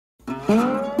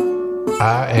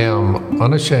I am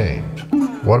unashamed.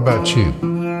 What about you?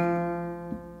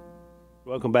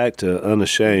 Welcome back to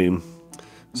Unashamed.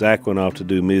 Zach went off to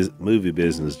do movie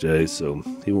business, Jay, so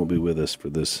he won't be with us for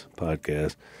this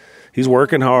podcast. He's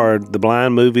working hard.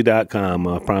 TheBlindMovie.com.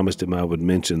 I promised him I would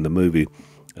mention the movie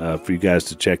for you guys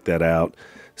to check that out,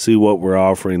 see what we're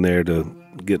offering there to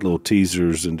get little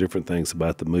teasers and different things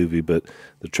about the movie. But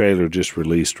the trailer just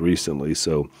released recently,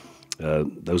 so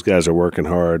those guys are working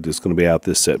hard. It's going to be out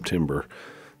this September,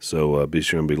 so be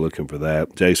sure and be looking for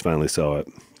that. Jace finally saw it.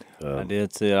 I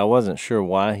did see it. I wasn't sure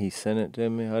why he sent it to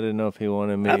me. I didn't know if he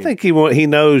wanted me. I think he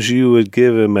knows you would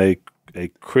give him a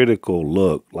critical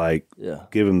look, like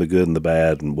give him the good and the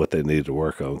bad and what they need to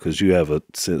work on, because you have a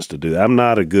sense to do that. I'm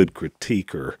not a good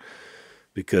critiquer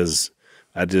because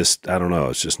I don't know.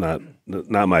 It's just not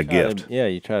my gift.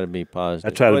 You try to be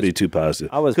positive. I try to be too positive.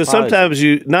 Because sometimes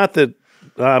not that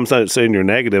I'm not saying you're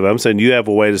negative. I'm saying you have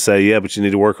a way to say, yeah, but you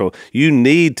need to work on. You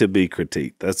need to be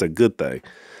critiqued. That's a good thing.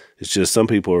 It's just some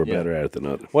people are better at it than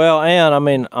others. Well, and I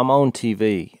mean, I'm on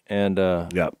TV, and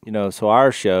so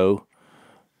our show,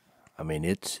 I mean,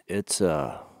 it's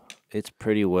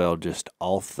pretty well just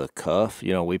off the cuff.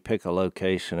 You know, we pick a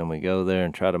location and we go there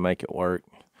and try to make it work.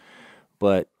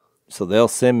 But so they'll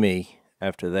send me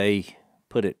after they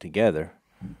put it together.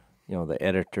 You know, the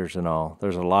editors and all.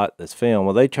 There's a lot that's filmed.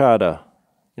 Well, they try to,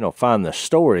 find the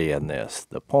story in this,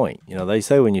 the point. You know, they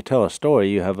say when you tell a story,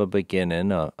 you have a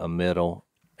beginning, a middle,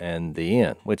 and the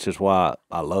end, which is why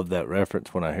I love that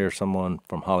reference when I hear someone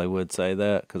from Hollywood say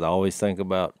that, because I always think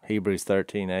about Hebrews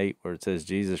 13:8, where it says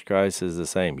Jesus Christ is the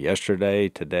same yesterday,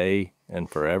 today, and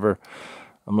forever.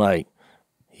 I'm like,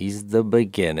 he's the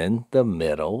beginning, the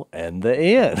middle, and the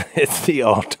end. It's the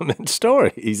ultimate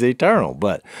story. He's eternal.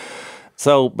 But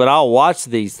I'll watch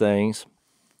these things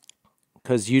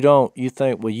because you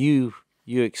think, well, you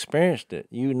experienced it.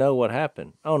 You know what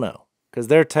happened. Oh, no, because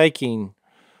they're taking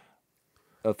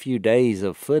a few days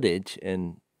of footage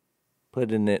and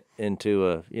putting it into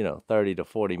a 30 to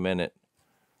 40 minute,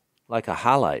 like a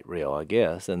highlight reel, I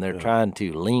guess, and they're trying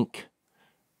to link,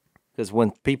 because when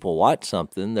people watch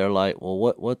something, they're like,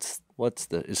 well, what's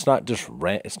the? It's not just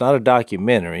it's not a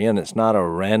documentary, and it's not a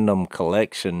random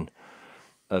collection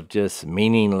of just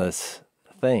meaningless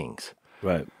things.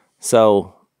 Right.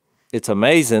 So it's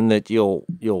amazing that you'll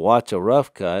watch a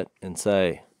rough cut and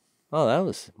say, oh, that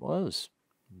was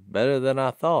better than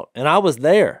I thought. And I was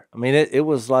there. I mean, it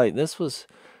was like, this was,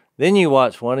 then you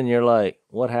watch one and you're like,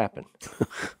 what happened?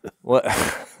 what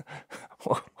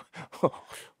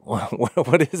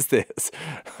is this?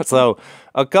 So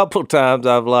a couple times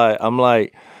I'm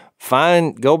like,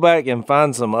 go back and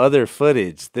find some other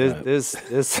footage.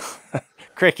 This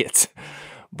crickets.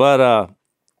 But,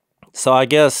 so I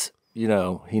guess, he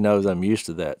knows I'm used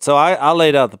to that. So I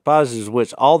laid out the positives,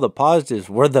 which all the positives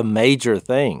were the major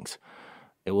things.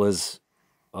 It was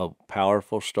a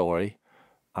powerful story.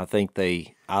 I think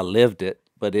I lived it,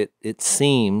 but it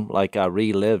seemed like I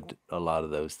relived a lot of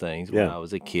those things when I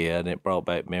was a kid, and it brought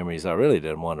back memories I really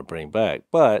didn't want to bring back.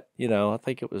 But, I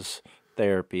think it was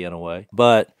therapy in a way.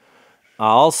 But I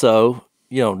also,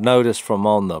 noticed from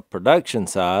on the production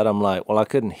side, I'm like, well, I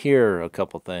couldn't hear a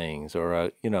couple things, or,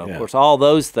 of course, all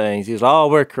those things. He's,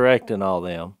 we're correcting all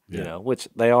them, which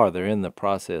they are. They're in the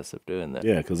process of doing that.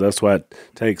 Yeah, because that's why it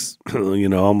takes,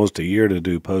 almost a year to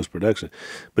do post-production.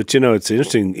 But, it's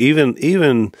interesting, even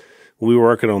when we were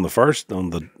working on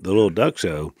the little duck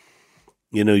show,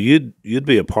 you'd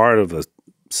be a part of a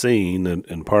scene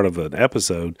and part of an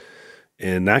episode.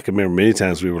 And I can remember many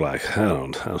times we were like, I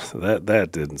don't know,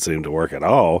 that didn't seem to work at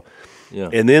all.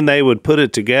 Yeah. And then they would put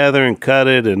it together and cut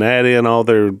it and add in all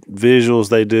their visuals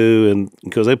they do, and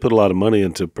because they put a lot of money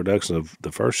into production of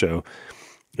the first show.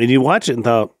 And you watch it and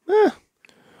thought,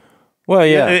 well,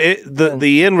 yeah.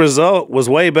 The end result was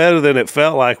way better than it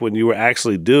felt like when you were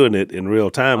actually doing it in real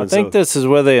time. I think this is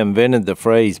where they invented the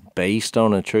phrase "based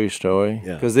on a true story,"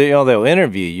 because they'll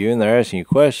interview you and they're asking you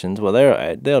questions. Well,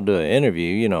 they'll do an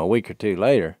interview, a week or two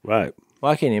later. Right.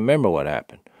 Well, I can't even remember what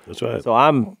happened. That's right. So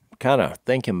I'm kind of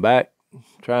thinking back,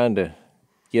 trying to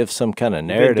give some kind of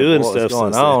narrative of what's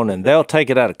going on, and they'll take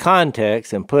it out of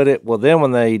context and put it. Well, then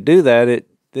when they do that,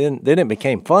 then it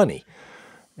became funny,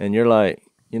 and you're like,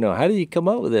 how do you come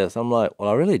up with this? I'm like, well,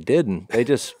 I really didn't. They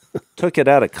just took it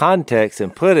out of context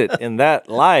and put it in that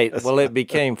light. Well, it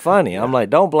became funny. I'm like,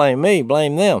 don't blame me,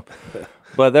 blame them.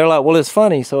 But they're like, well, it's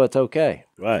funny, so it's okay.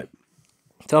 Right.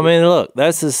 So, I mean, look,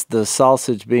 that's just the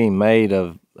sausage being made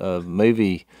of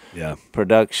movie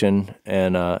production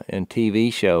and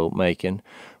TV show making.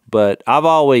 But I've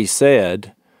always said,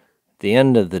 at the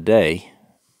end of the day,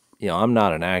 I'm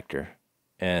not an actor.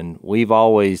 And we've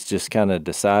always just kind of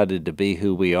decided to be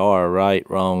who we are, right,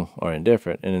 wrong, or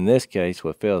indifferent. And in this case,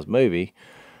 with Phil's movie,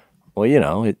 well, you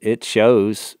know, it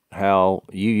shows how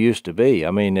you used to be.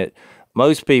 I mean,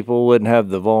 most people wouldn't have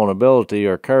the vulnerability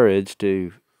or courage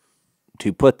to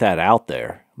put that out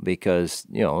there because,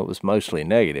 you know, it was mostly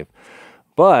negative.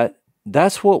 But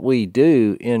that's what we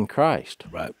do in Christ.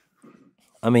 Right.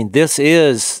 I mean, this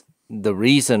is the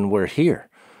reason we're here.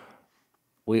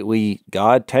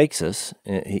 God takes us,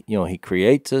 He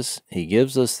creates us, He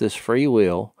gives us this free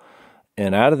will,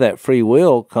 and out of that free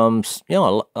will comes, a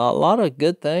lot of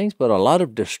good things, but a lot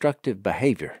of destructive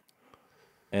behavior,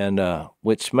 and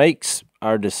which makes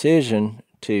our decision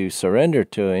to surrender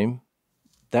to Him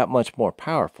that much more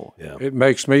powerful. Yeah. It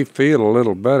makes me feel a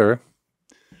little better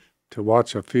to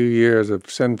watch a few years of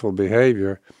sinful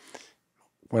behavior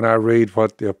when I read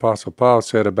what the Apostle Paul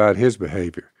said about his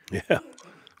behavior. Yeah.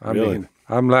 I mean,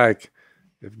 I'm like,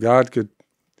 if God could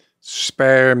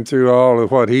spare him through all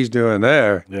of what he's doing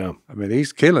there, I mean,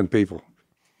 he's killing people,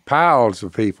 piles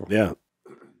of people. Yeah.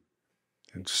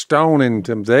 And stoning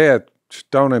them death,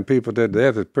 stoning people to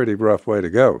death is a pretty rough way to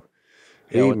go.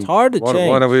 It's hard to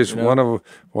change.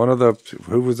 One of the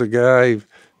who was the guy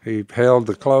he held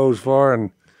the clothes for,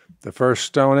 and the first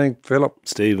stoning,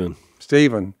 Stephen.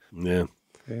 Yeah.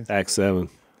 Acts 7.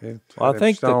 Well, I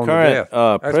think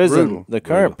the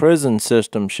current prison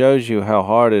system shows you how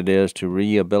hard it is to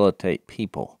rehabilitate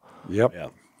people. Yep. Yeah.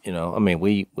 You know, I mean,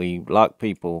 we lock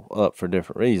people up for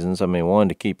different reasons. I mean, one,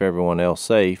 to keep everyone else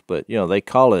safe, but, they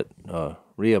call it a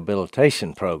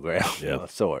rehabilitation program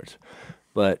of sorts.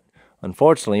 But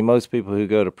unfortunately, most people who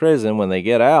go to prison, when they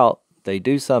get out, they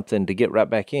do something to get right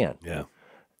back in. Yeah.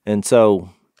 And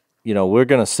so, we're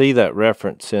going to see that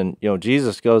reference in,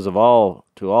 Jesus goes to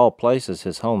all places,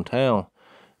 his hometown.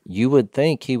 You would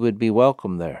think he would be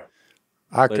welcome there.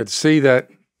 I could see that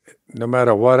no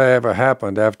matter whatever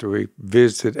happened after we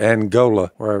visited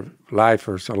Angola, where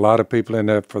lifers, a lot of people in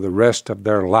there for the rest of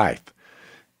their life.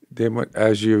 Then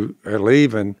as you are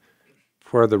leaving,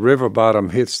 where the river bottom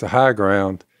hits the high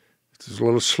ground, there's a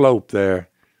little slope there.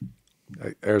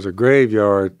 There's a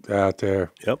graveyard out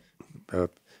there. Yep.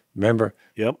 Remember?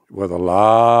 Yep. With a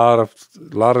lot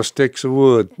of sticks of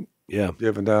wood. Yeah.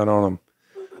 Given down on them.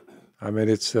 I mean,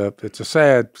 it's a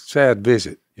sad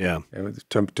visit. Yeah. And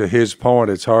to his point,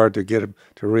 it's hard to get him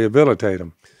to rehabilitate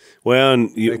them. Well,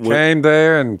 and they came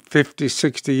there, and 50,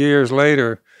 60 years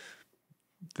later,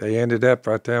 they ended up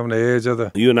right there on the edge of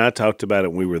the. You and I talked about it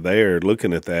when we were there,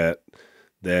 looking at that.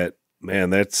 That man,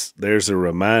 there's a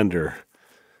reminder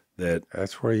that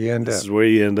that's where you end up. This is where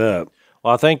you end up.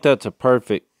 Well, I think that's a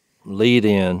perfect lead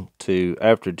in to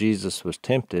after Jesus was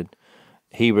tempted.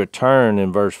 He returned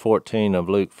in verse 14 of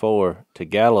Luke 4 to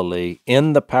Galilee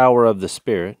in the power of the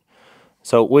Spirit.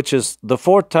 So, which is the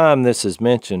fourth time this is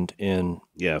mentioned in...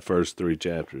 first 3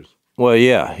 chapters. Well,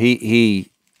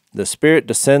 the Spirit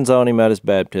descends on him at his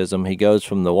baptism. He goes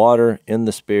from the water in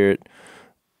the Spirit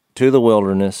to the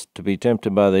wilderness to be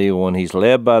tempted by the evil one. He's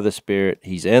led by the Spirit.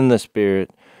 He's in the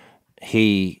Spirit.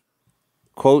 He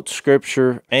quotes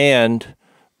Scripture and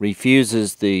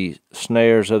refuses the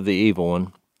snares of the evil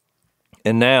one.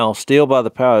 And now, still by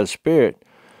the power of the Spirit,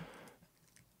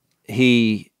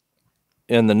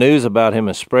 and the news about him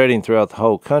is spreading throughout the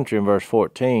whole country in verse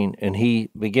 14, and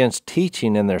he begins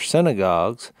teaching in their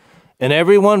synagogues, and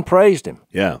everyone praised him.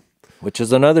 Yeah. Which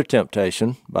is another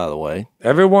temptation, by the way.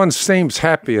 Everyone seems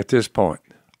happy at this point.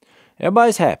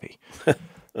 Everybody's happy.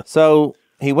 So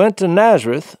he went to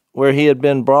Nazareth, where he had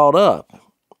been brought up,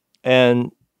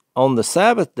 and on the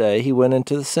Sabbath day he went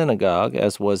into the synagogue,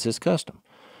 as was his custom.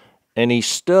 And he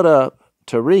stood up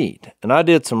to read. And I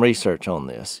did some research on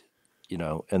this,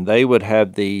 and they would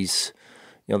have these,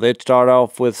 they'd start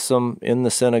off with some in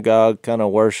the synagogue kind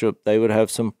of worship. They would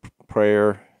have some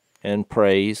prayer and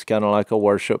praise, kind of like a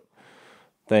worship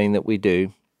thing that we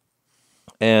do.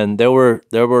 And there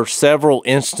were several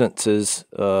instances,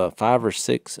 5 or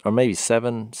 6, or maybe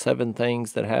seven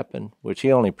things that happened, which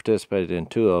he only participated in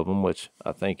 2 of them, which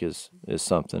I think is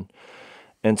something.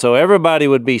 And so everybody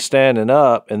would be standing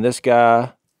up, and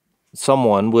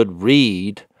someone would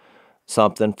read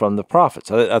something from the prophets.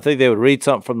 I think they would read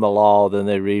something from the law, then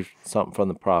they'd read something from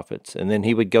the prophets, and then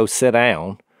he would go sit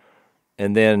down,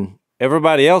 and then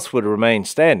everybody else would remain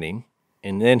standing,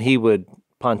 and then he would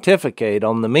pontificate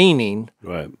on the meaning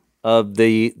of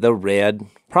the read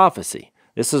prophecy.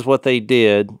 This is what they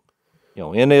did,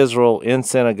 in Israel, in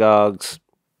synagogues,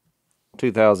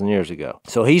 2,000 years ago.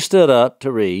 So he stood up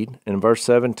to read in verse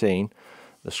 17.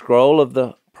 The scroll of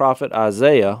the prophet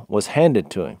Isaiah was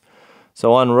handed to him.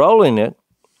 So unrolling it,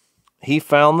 he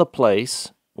found the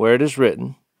place where it is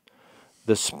written,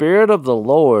 The Spirit of the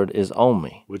Lord is on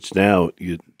me. Which now,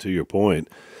 to your point,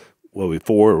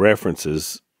 before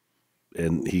references,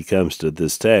 and he comes to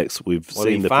this text, he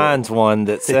finds one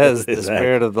that says the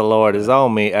Spirit of the Lord is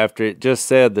on me after it just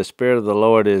said the Spirit of the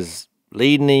Lord is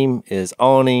leading him, is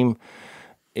on him,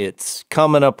 it's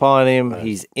coming upon him,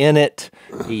 he's in it,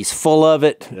 he's full of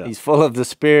it, he's full of the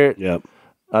Spirit. Yep.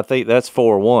 I think that's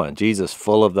 4:1. Jesus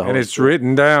full of the Holy Spirit. And it's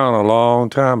written down a long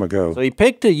time ago. So he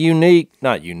picked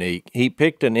he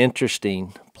picked an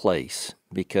interesting place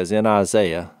because in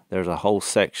Isaiah, there's a whole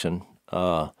section,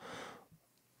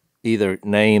 either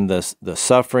named the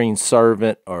suffering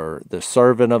servant or the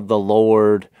servant of the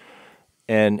Lord.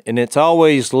 And it's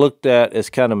always looked at as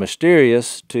kind of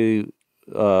mysterious to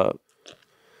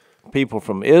people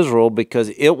from Israel because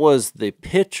it was the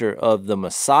picture of the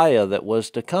Messiah that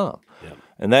was to come. Yep.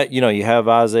 And that, you have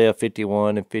Isaiah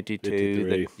 51 and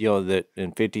 52, that,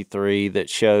 and 53 that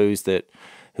shows that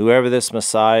whoever this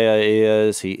Messiah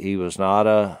is, he was not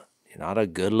a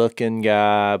good-looking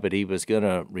guy, but he was going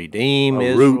to redeem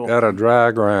Israel. Root out of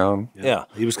dry ground. Yeah.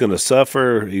 He was going to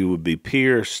suffer. He would be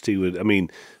pierced.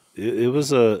 It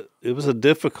was a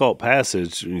difficult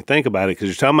passage when you think about it because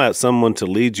you're talking about someone to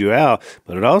lead you out,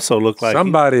 but it also looked like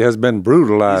somebody has been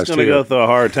brutalized. He's going to go through a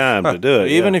hard time to do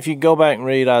it. Even if you go back and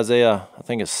read Isaiah, I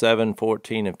think it's 7,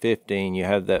 14, and 15, you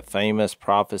have that famous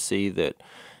prophecy that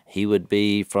he would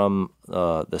be from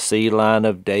the seed line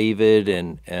of David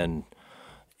and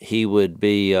he would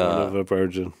be of a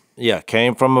virgin. Yeah,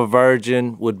 came from a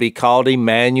virgin, would be called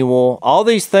Emmanuel. All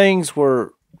these things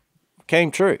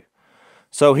came true.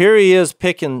 So here he is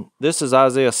picking, this is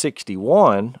Isaiah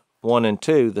 61, 1 and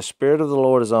 2. The Spirit of the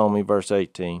Lord is on me, verse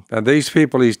 18. Now these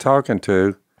people he's talking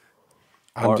to,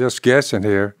 I'm just guessing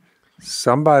here,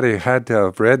 somebody had to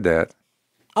have read that.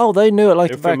 Oh, they knew it like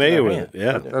They're the back of their familiar hand. with it,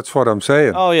 yeah. That's what I'm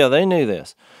saying. Oh, yeah, they knew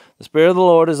this. The Spirit of the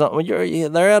Lord is on me.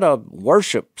 They're at a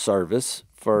worship service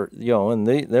and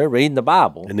they're reading the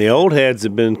Bible. And the old heads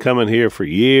have been coming here for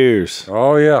years.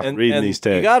 Oh, yeah. Reading these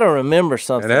texts. You got to remember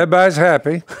something. And everybody's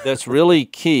happy. That's really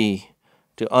key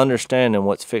to understanding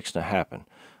what's fixing to happen.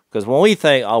 Because when we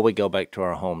think, we go back to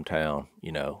our hometown,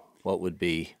 what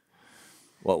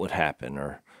would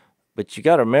happen? But you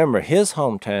got to remember, his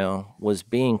hometown was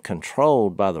being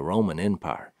controlled by the Roman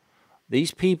Empire.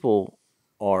 These people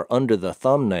are under the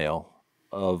thumbnail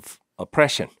of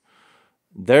oppression.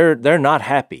 They're not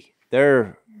happy.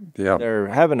 They're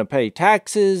having to pay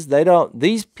taxes.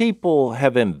 These people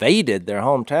have invaded their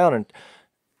hometown, and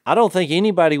I don't think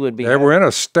anybody would be. They were in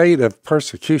a state of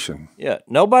persecution. Yeah,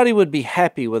 nobody would be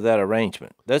happy with that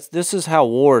arrangement. This is how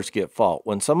wars get fought.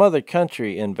 When some other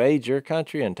country invades your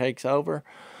country and takes over,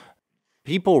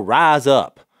 people rise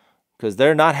up because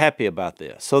they're not happy about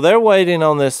this. So they're waiting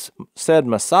on this said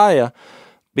Messiah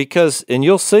because, and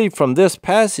you'll see from this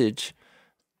passage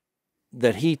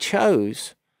that he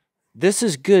chose, this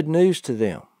is good news to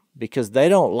them because they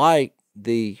don't like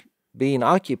the being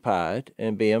occupied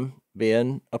and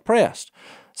being oppressed.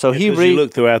 So you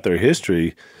look throughout their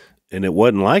history, and it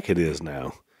wasn't like it is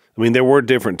now. I mean, there were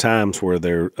different times where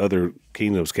their other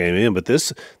kingdoms came in, but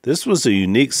this was a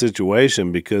unique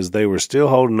situation because they were still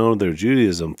holding on to their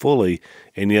Judaism fully,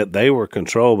 and yet they were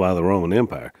controlled by the Roman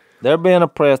Empire. They're being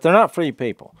oppressed. They're not free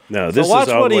people. No, this so watch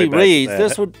is all what the way he back reads. to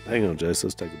This that. would hang on, Jase.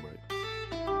 Let's take a break.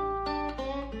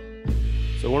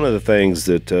 So one of the things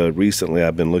that recently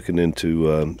I've been looking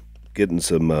into getting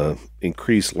some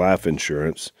increased life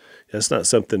insurance. That's not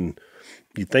something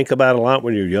you think about a lot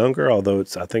when you're younger, although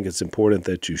I think it's important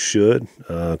that you should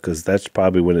because that's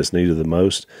probably when it's needed the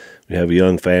most. When you have a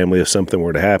young family, if something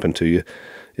were to happen to you,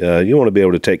 you want to be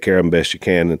able to take care of them best you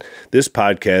can. And this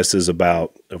podcast is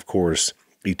about, of course,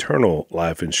 eternal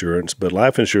life insurance, but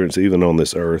life insurance even on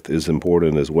this earth is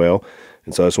important as well.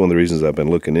 And so that's one of the reasons I've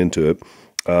been looking into it.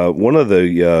 One of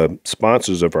the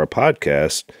sponsors of our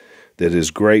podcast that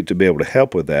is great to be able to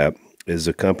help with that is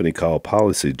a company called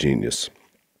Policy Genius.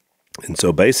 And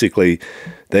so basically,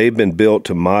 they've been built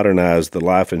to modernize the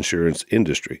life insurance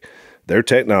industry. Their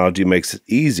technology makes it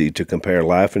easy to compare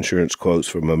life insurance quotes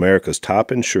from America's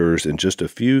top insurers in just a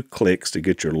few clicks to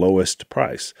get your lowest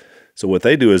price. So what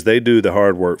they do is they do the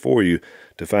hard work for you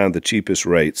to find the cheapest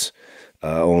rates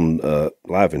on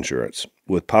life insurance.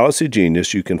 With Policy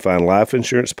Genius, you can find life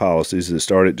insurance policies that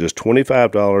start at just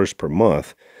 $25 per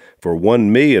month for $1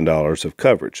 million of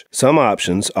coverage. Some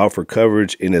options offer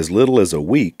coverage in as little as a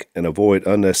week and avoid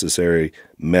unnecessary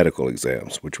medical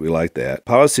exams, which we like that.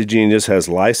 Policy Genius has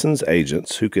licensed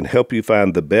agents who can help you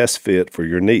find the best fit for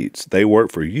your needs. They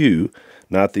work for you,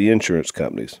 not the insurance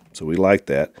companies, so we like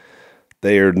that.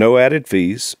 They are no added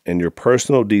fees, and your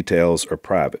personal details are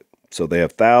private. So they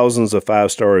have thousands of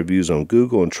 5-star reviews on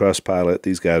Google and Trustpilot.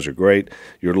 These guys are great.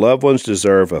 Your loved ones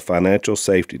deserve a financial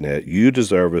safety net. You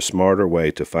deserve a smarter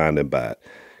way to find and buy it.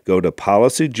 Go to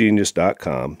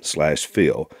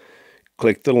policygenius.com/Phil.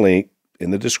 Click the link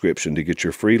in the description to get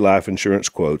your free life insurance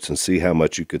quotes and see how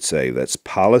much you could save. That's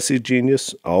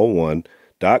policygenius, all one,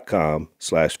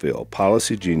 .com/Phil.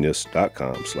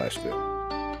 policygenius.com/Phil.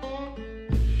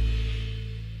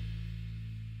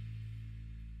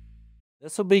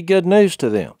 This will be good news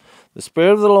to them. The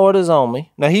Spirit of the Lord is on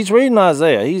me. Now, he's reading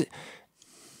Isaiah. He's,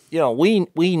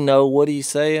 we know what he's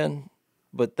saying,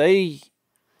 but they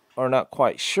are not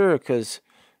quite sure because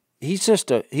he's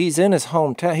in his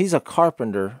hometown. He's a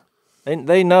carpenter.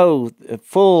 They know,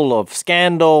 full of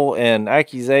scandal and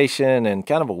accusation and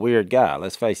kind of a weird guy,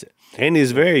 let's face it. And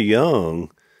he's very young.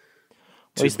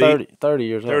 Well, he's 30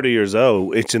 years old. 30 years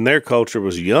old. It's in their culture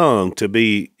was young to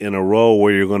be in a role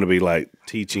where you're going to be like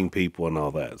teaching people and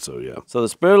all that. So, yeah. So the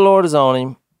Spirit of the Lord is on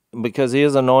him because he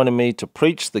has anointed me to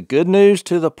preach the good news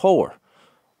to the poor.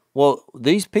 Well,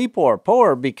 these people are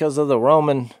poor because of the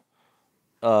Roman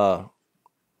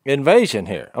invasion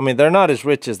here. I mean, they're not as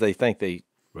rich as they think they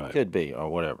could be or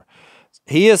whatever.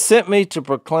 He has sent me to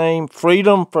proclaim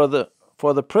freedom for the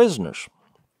prisoners,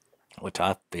 which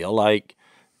I feel like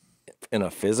in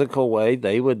a physical way,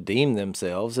 they would deem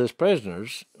themselves as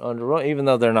prisoners under, even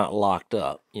though they're not locked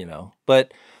up,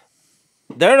 But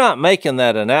they're not making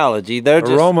that analogy. The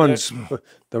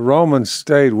Romans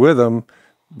stayed with them,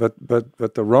 but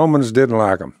the Romans didn't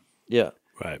like them. Yeah,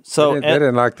 right. So they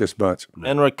didn't like this bunch.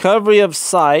 And recovery of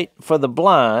sight for the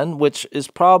blind, which is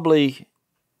probably,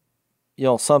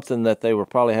 something that they were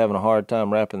probably having a hard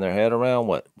time wrapping their head around.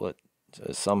 What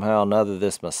somehow or another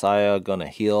this Messiah going to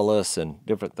heal us and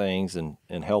different things and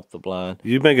help the blind.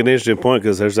 You make an interesting point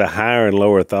because there's a higher and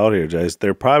lower thought here, Jace.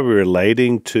 They're probably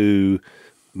relating to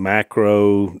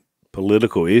macro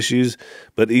political issues,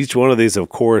 but each one of these, of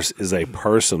course, is a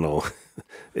personal.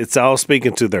 It's all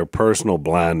speaking to their personal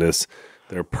blindness,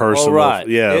 their personal. Right.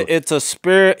 Yeah, it's a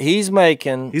spirit. He's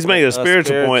making a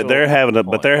spiritual point. They're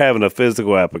having a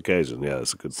physical application. Yeah,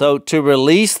 that's a good. So to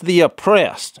release the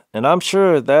oppressed, and I'm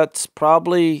sure that's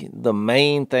probably the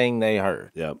main thing they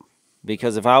heard. Yep.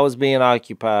 Because if I was being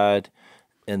occupied,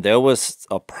 and there was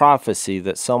a prophecy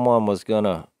that someone was going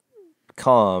to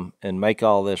come and make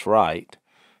all this right,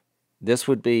 this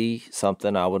would be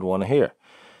something I would want to hear.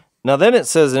 Now then it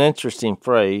says an interesting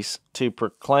phrase, to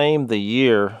proclaim the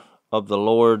year of the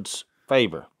Lord's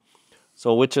favor.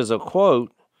 So which is a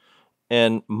quote,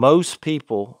 and most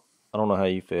people, I don't know how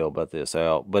you feel about this,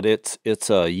 Al, but it's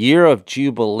a year of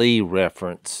Jubilee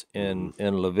reference in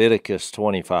Leviticus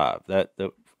 25,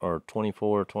 or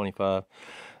 24 or 25,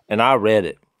 and I read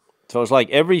it. So it's like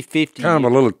every 50 kind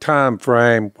of a little time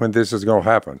frame when this is going to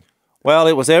happen. Well,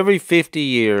 it was every 50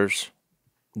 years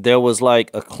there was like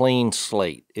a clean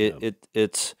slate.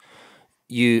 It's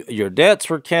your debts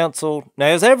were canceled. Now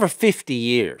it was every 50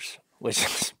 years, which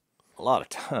is a lot of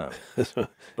time.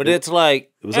 But it's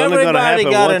like everybody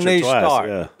got a new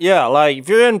start. Yeah, like if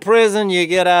you're in prison, you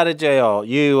get out of jail.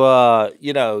 You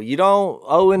you don't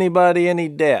owe anybody any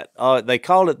debt. They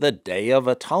call it the Day of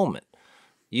Atonement.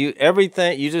 You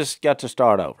just got to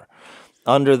start over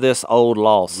under this old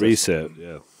law system. Reset,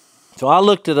 yeah. So I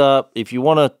looked it up. If you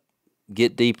want to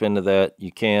get deep into that,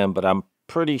 you can, but I'm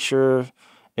pretty sure,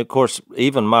 of course,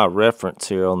 even my reference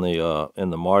here on the in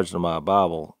the margin of my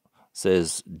Bible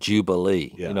says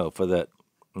Jubilee, for that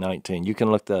 19. You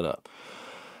can look that up,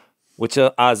 which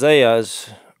Isaiah is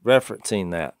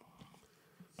referencing that.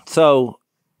 So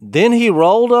then he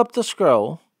rolled up the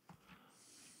scroll.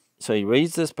 So he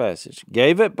reads this passage,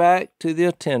 gave it back to the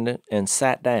attendant, and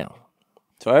sat down.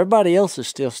 So everybody else is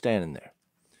still standing there.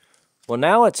 Well,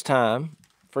 now it's time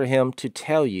for him to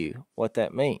tell you what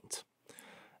that means.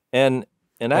 And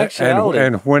in actuality,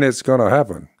 and when it's going to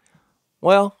happen.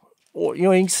 Well, you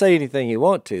can say anything you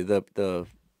want to.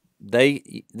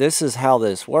 This is how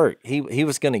this worked. He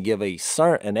was going to give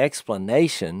an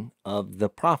explanation of the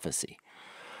prophecy.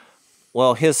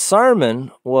 Well, his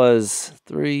sermon was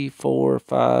 3, 4,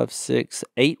 5, 6,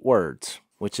 8 words,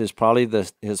 which is probably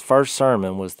his first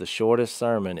sermon was the shortest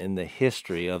sermon in the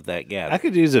history of that gathering. I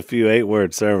could use a few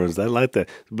 8-word sermons. I like that.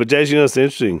 But, Jay, it's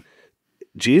interesting.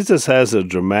 Jesus has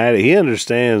he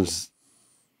understands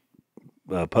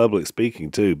public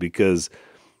speaking too, because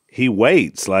he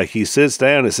waits. Like he sits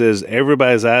down, it says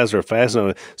everybody's eyes are fastened on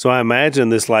him. So I imagine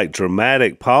this like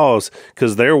dramatic pause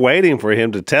because they're waiting for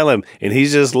him to tell him, and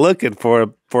he's just looking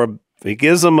for he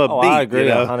gives them a beat. I agree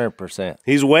 100%.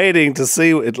 He's waiting to see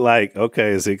it. Like,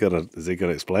 okay, is he gonna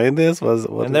explain this?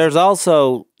 And there's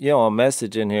also a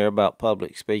message in here about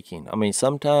public speaking. I mean,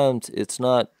 sometimes it's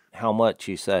not how much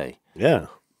you say. Yeah.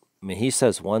 I mean, he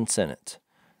says one sentence.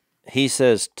 He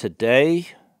says, today,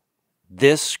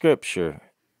 this scripture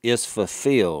is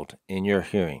fulfilled in your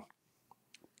hearing.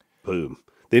 Boom.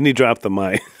 Then he dropped the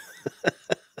mic.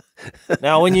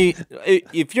 Now,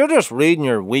 if you're just reading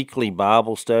your weekly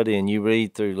Bible study and you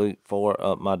read through Luke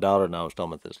 4, my daughter and I was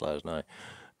talking about this last night,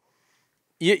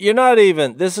 you're not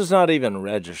even, this is not even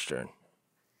registering.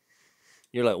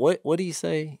 You're like, what do you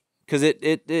say? Because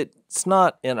it's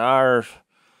not in our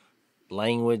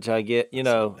language, I get,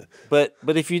 but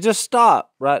if you just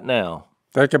stop right now.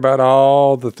 Think about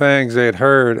all the things they'd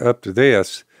heard up to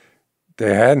this.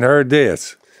 They hadn't heard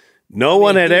this. No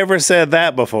one had ever said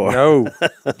that before. No.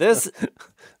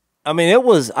 It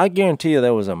was, I guarantee you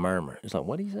there was a murmur. It's like,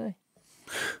 what do you say?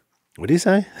 What do you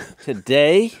say?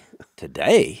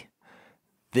 Today,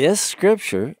 this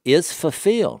scripture is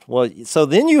fulfilled. Well, so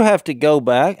then you have to go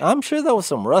back. I'm sure there was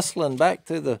some rustling back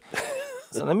through the,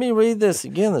 so let me read this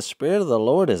again. The Spirit of the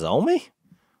Lord is on me.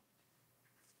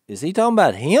 Is he talking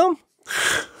about him?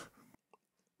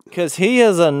 Because he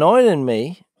has anointed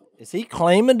me. Is he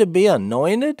claiming to be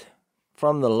anointed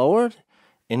from the Lord?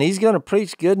 And he's going to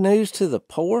preach good news to the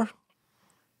poor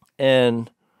and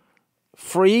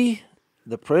free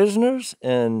the prisoners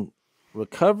and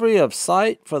recovery of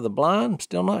sight for the blind. I'm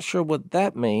still not sure what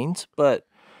that means, but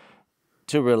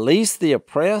to release the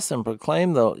oppressed and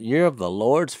proclaim the year of the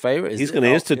Lord's favor. He's going to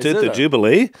institute the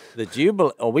Jubilee? The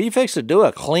Jubilee. Are we fixed to do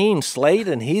a clean slate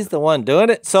and he's the one doing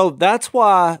it? So that's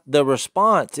why the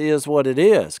response is what it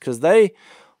is, because they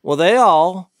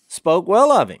all spoke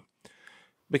well of him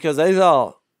because they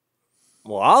thought,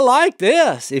 well, I like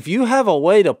this. If you have a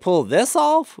way to pull this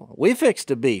off, we fixed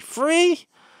to be free.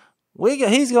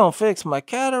 He's going to fix my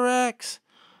cataracts.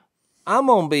 I'm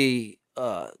going to be,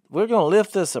 we're going to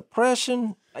lift this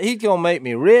oppression. He's going to make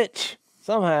me rich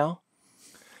somehow.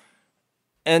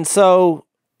 And so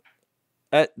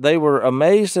they were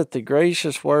amazed at the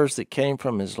gracious words that came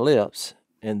from his lips.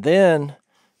 And then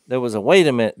there was a, wait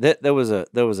a minute, there was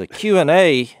a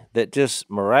Q&A that just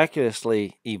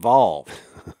miraculously evolved.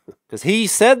 Because he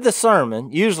said the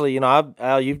sermon, usually,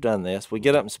 Al, you've done this. We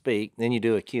get up and speak, then you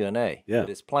do a Q&A. Yeah. But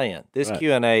it's planned. This right.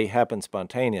 Q&A happens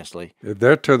spontaneously.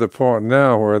 They're to the point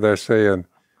now where they're saying,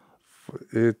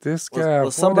 is this guy,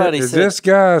 this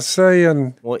guy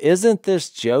saying... Well, isn't this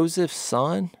Joseph's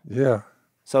son? Yeah.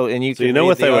 So, and you so you know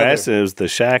what they were asking? It was the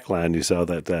shack line. You saw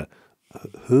that,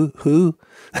 who?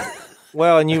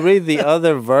 Well, and you read the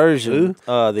other version,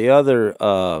 the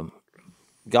other...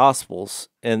 Gospels,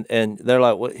 and they're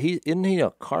like, "What? Isn't he a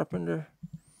carpenter?"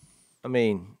 I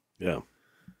mean, yeah,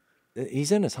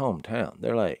 he's in his hometown.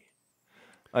 They're like,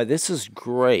 "This is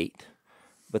great,"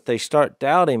 but they start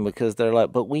doubting because they're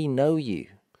like, "But we know you."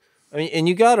 I mean, and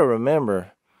you got to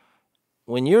remember,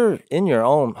 when you're in your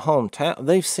own hometown,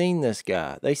 they've seen this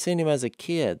guy. They've seen him as a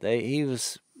kid. He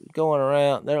was going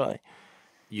around. They're like,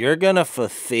 "You're gonna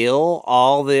fulfill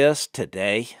all this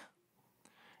today,"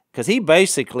 because he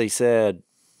basically said.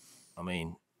 I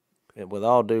mean, with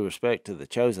all due respect to the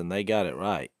Chosen, they got it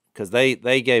right. Because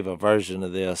they gave a version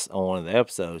of this on one of the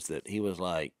episodes that he was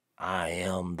like, I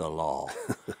am the law.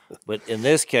 But in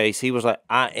this case, he was like,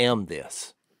 I am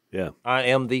this. Yeah. I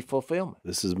am the fulfillment.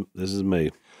 This is me.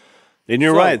 And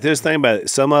you're right. This thing about it,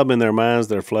 some of them in their minds,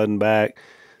 they're flooding back.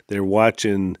 They're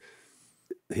watching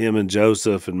him and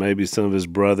Joseph and maybe some of his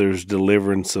brothers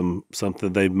delivering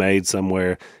something they've made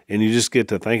somewhere, and you just get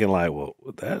to thinking like, well,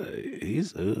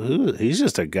 he's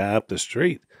just a guy up the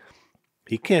street.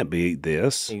 He can't be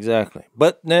this. Exactly.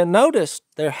 But now notice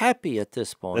they're happy at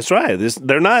this point. That's right.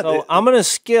 They're not. So I'm going to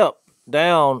skip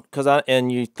down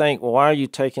and you think, well, why are you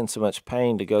taking so much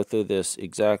pain to go through this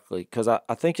exactly? Because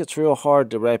I think it's real hard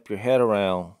to wrap your head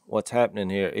around what's happening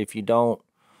here if you don't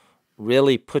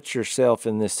really put yourself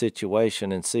in this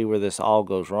situation and see where this all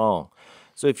goes wrong.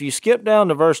 So if you skip down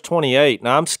to verse 28,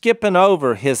 now I'm skipping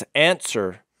over his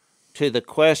answer to the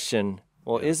question,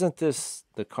 well, isn't this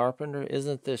the carpenter?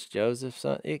 Isn't this Joseph's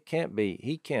son? It can't be.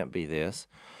 He can't be this.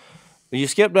 But you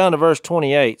skip down to verse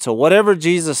 28. So whatever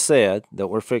Jesus said that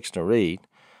we're fixing to read,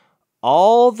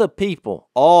 all the people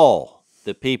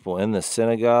in the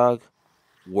synagogue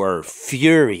were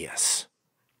furious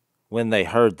when they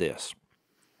heard this.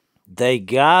 They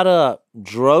got up,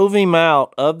 drove him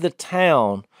out of the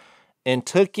town, and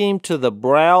took him to the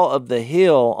brow of the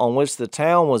hill on which the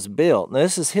town was built. Now,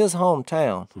 this is his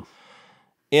hometown.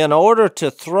 In order to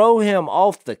throw him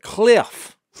off the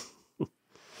cliff,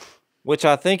 which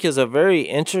I think is a very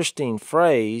interesting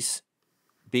phrase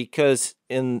because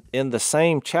in the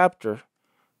same chapter,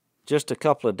 just a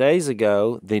couple of days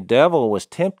ago, the devil was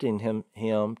tempting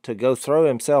him to go throw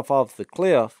himself off the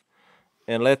cliff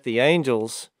and let the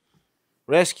angels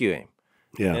rescue him.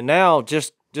 Yeah. And now,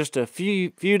 just a few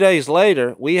days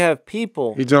later, we have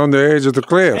people He's on the edge of the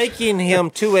cliff. taking him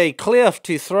to a cliff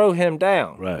to throw him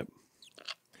down. Right.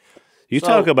 You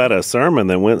talk about a sermon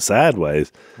that went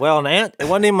sideways. Well, it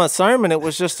wasn't even a sermon; it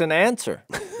was just an answer.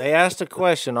 They asked a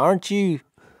question: "Aren't you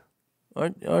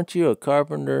a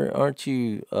carpenter? Aren't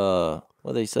you what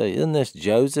do they say? Isn't this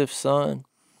Joseph's son?"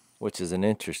 Which is an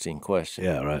interesting question.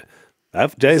 Yeah, right.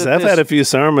 I've had a few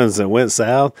sermons that went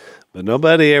south, but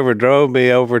nobody ever drove me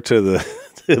over to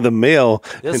the mill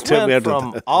This and took me went up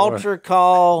from altar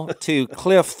call to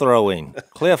cliff throwing,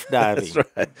 cliff diving.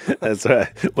 That's right. That's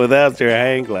right. Without your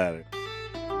hang glider.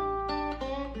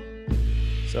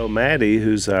 So Maddie,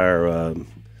 who's our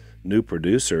new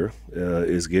producer,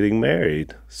 is getting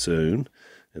married soon,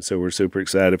 and so we're super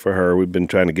excited for her. We've been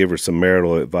trying to give her some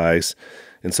marital advice.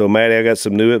 And so, Maddie, I got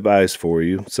some new advice for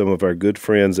you. Some of our good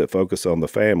friends that focus on the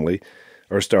family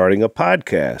are starting a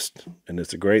podcast, and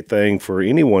it's a great thing for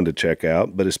anyone to check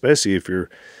out, but especially if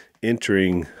you're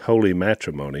entering holy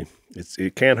matrimony.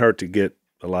 It can't hurt to get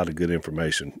a lot of good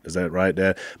information. Is that right,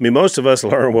 Dad? I mean, most of us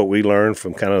learn what we learn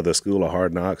from kind of the school of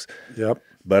hard knocks. Yep.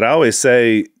 But I always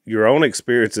say your own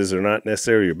experiences are not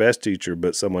necessarily your best teacher,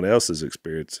 but someone else's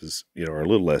experiences, are a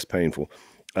little less painful.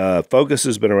 Focus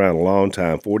has been around a long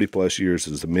time, 40-plus years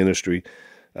as a ministry.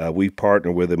 We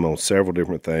partner with them on several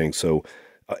different things. So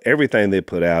everything they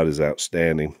put out is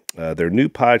outstanding. Their new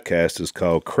podcast is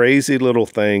called Crazy Little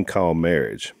Thing Called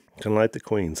Marriage. Kind of like the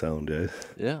Queen song, Jay.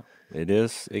 Yeah, it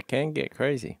is. It can get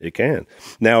crazy. It can.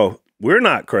 Now, we're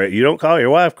not crazy. You don't call your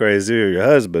wife crazy or your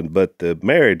husband, but the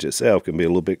marriage itself can be a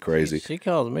little bit crazy. She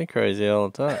calls me crazy all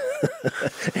the time.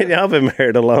 And y'all been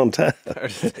married a long time.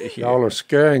 Y'all are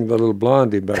scaring the little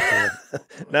blondie back there.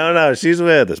 No, she's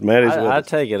with us. Maddie's with us. I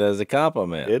take it as a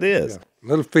compliment. It is. Yeah.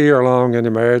 Little fear along in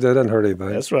your marriage, that doesn't hurt anything.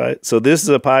 That's right. So this is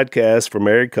a podcast for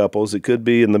married couples. It could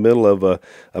be in the middle of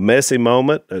a messy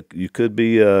moment. You could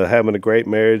be having a great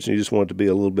marriage and you just want it to be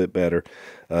a little bit better.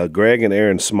 Greg and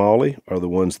Aaron Smalley are the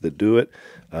ones that do it.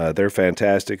 They're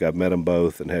fantastic. I've met them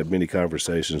both and had many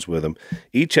conversations with them.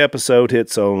 Each episode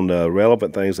hits on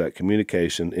relevant things like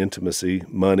communication, intimacy,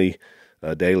 money,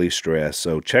 daily stress.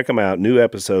 So check them out. New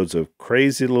episodes of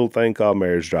Crazy Little Thing Called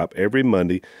Marriage drop every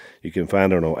Monday. You can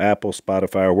find it on Apple,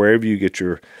 Spotify, or wherever you get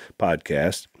your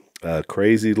podcast.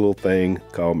 Crazy Little Thing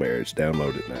Called Marriage.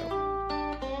 Download it now.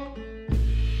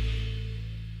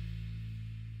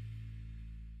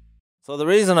 So the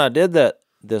reason I did that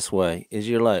this way is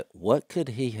you're like, what could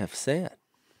he have said?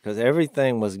 Because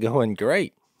everything was going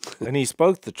great, and he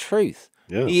spoke the truth.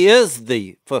 Yeah. He is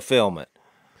the fulfillment.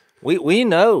 We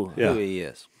know who he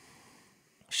is.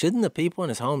 Shouldn't the people in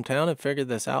his hometown have figured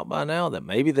this out by now, that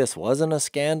maybe this wasn't a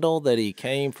scandal, that he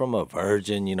came from a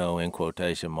virgin, in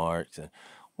quotation marks? And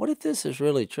what if this is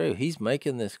really true? He's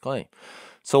making this claim.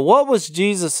 So what was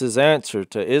Jesus' answer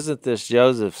to, isn't this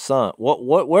Joseph's son?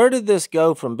 Where did this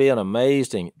go from being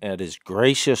amazed at his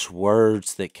gracious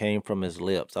words that came from his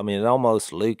lips? I mean, it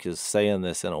almost, Luke is saying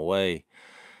this in a way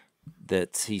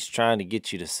that he's trying to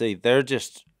get you to see. They're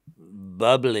just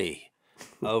bubbly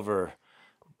over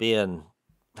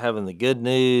having the good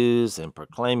news and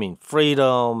proclaiming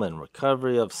freedom and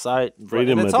recovery of sight.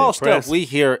 Freedom and it's all stuff we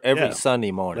hear every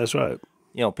Sunday morning. That's right.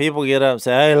 People get up and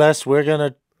say, hey, we're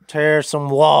going to tear some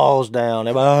walls down.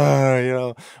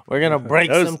 We're going to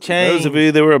break some chains. Those of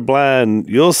you that were blind,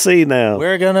 you'll see now.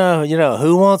 We're going to,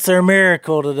 who wants their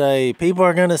miracle today? People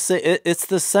are going to see. It's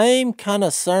the same kind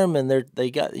of sermon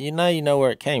they got. You know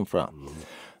where it came from. Mm-hmm.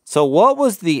 So what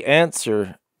was the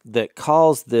answer that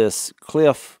caused this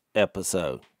cliff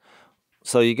episode?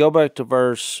 So you go back to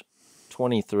verse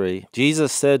 23.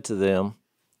 Jesus said to them,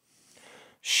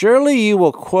 surely you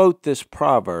will quote this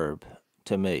proverb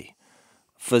to me,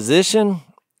 physician,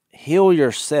 heal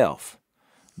yourself.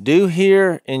 Do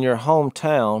here in your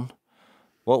hometown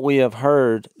what we have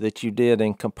heard that you did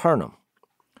in Capernaum.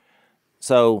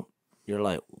 So you're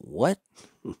like, what?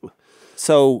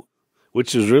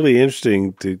 Which is really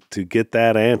interesting to get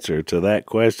that answer to that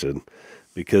question,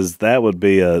 because that would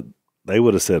be they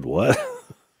would have said what?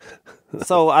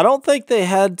 So I don't think they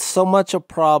had so much a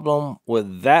problem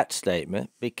with that statement,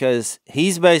 because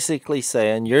he's basically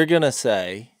saying, you're going to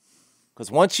say, because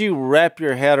once you wrap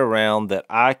your head around that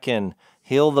I can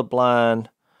heal the blind,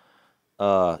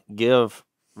 give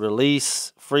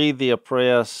release, free the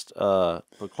oppressed,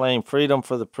 proclaim freedom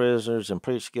for the prisoners, and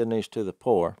preach good news to the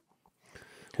poor.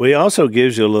 Well, he also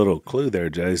gives you a little clue there,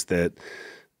 Jace, that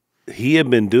he had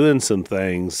been doing some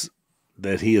things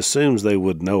that he assumes they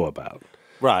would know about.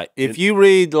 Right. If you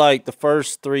read like the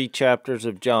first 3 chapters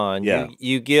of John,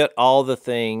 you get all the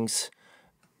things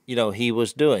he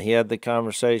was doing. He had the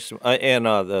conversation, and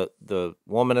the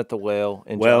woman at the well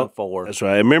in John 4. That's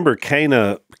right. I remember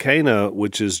Cana,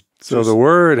 which is so the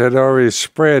word had already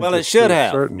spread. Well, it should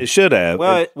have. It should have.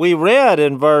 Well, we read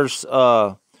in verse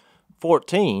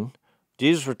 14,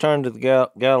 Jesus returned to the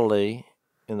Galilee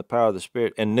in the power of the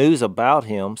Spirit, and news about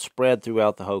him spread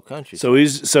throughout the whole country. So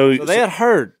they had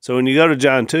heard. So when you go to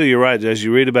John 2, you're right. As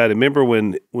you read about it, remember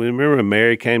when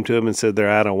Mary came to him and said they're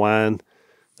out of wine?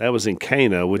 That was in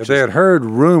Cana, they had heard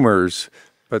rumors,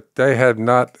 but they had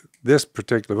not. This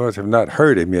particular ones have not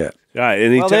heard him yet. Right,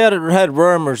 and they had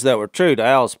rumors that were true. To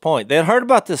Al's point, they had heard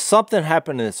about this. Something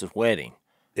happened at this wedding.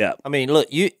 Yeah, I mean, look,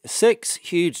 6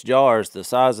 huge jars the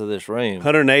size of this room,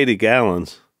 180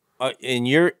 gallons, and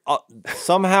you're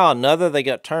somehow or another they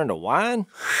got turned to wine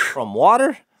from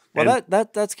water. Well,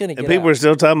 that's going to get and people out. are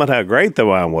still talking about how great the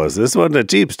wine was. This wasn't the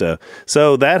cheap stuff.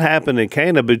 So that happened in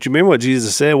Cana. But you remember what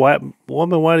Jesus said?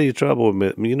 Woman, why do you trouble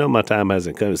me? You know my time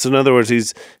hasn't come. So in other words,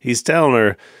 he's telling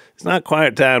her it's not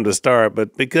quite time to start,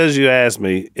 but because you asked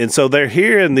me. And so they're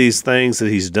hearing these things that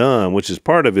he's done, which is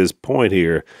part of his point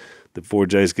here before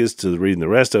Jase gets to reading the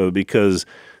rest of it, because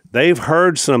they've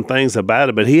heard some things about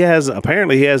it, but he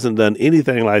hasn't done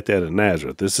anything like that in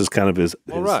Nazareth. This is kind of his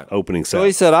opening So salve.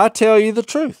 he said, I tell you the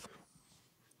truth.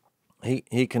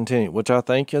 He continued, which I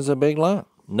think is a big lie.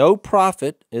 No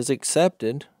prophet is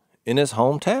accepted in his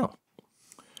hometown.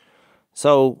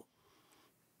 So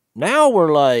now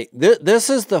we're like, this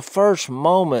is the first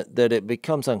moment that it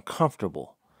becomes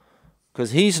uncomfortable,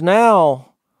 because he's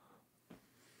now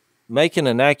making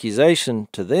an accusation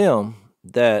to them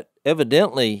that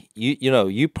evidently,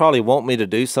 you probably want me to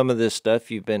do some of this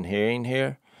stuff you've been hearing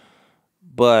here,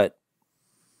 but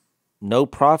no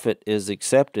prophet is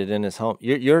accepted in his home.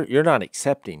 You're not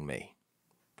accepting me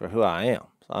for who I am.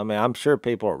 So, I mean, I'm sure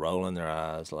people are rolling their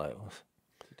eyes like, what's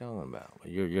he talking about?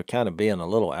 You're kind of being a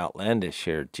little outlandish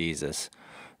here, Jesus,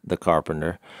 the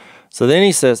carpenter. So then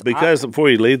he says, because before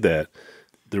you leave that,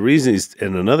 the reason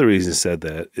another reason he said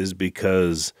that is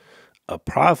because a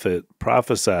prophet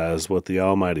prophesies what the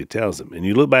Almighty tells him. And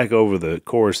you look back over the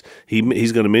course,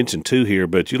 he's going to mention 2 here,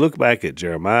 but you look back at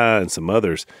Jeremiah and some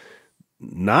others,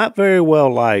 not very well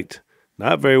liked,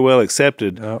 not very well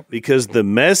accepted, because the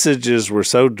messages were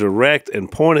so direct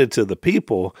and pointed to the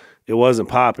people, it wasn't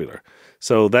popular.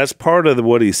 So that's part of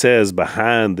what he says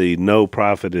behind the no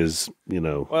prophet is,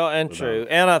 Well, and true.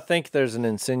 And I think there's an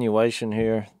insinuation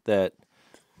here that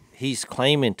he's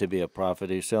claiming to be a prophet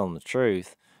who's telling the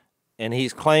truth. And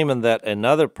he's claiming that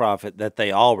another prophet that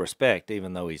they all respect,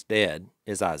 even though he's dead,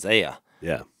 is Isaiah.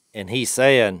 Yeah. And he's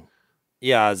saying,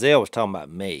 yeah, Isaiah was talking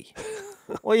about me.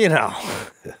 Well,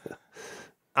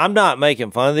 I'm not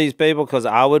making fun of these people, because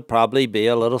I would probably be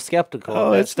a little skeptical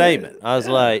of that statement. I was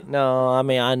like, no, I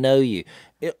mean, I know you.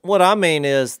 What I mean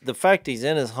is the fact he's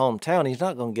in his hometown, he's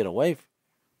not going to get away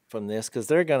from this, because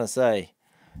they're going to say,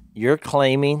 you're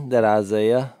claiming that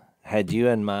Isaiah had you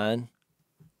in mind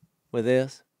with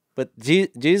this? But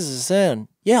Jesus is saying,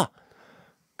 yeah,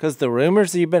 because the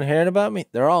rumors that you've been hearing about me,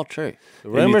 they're all true. The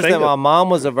rumors that my mom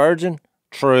was a virgin,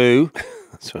 true.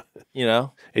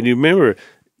 And you remember,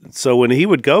 so when he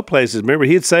would go places, remember,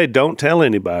 he'd say, don't tell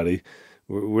anybody.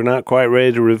 We're not quite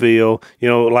ready to reveal.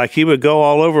 Like he would go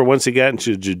all over once he got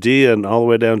into Judea and all the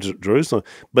way down to Jerusalem.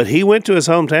 But he went to his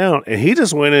hometown, and he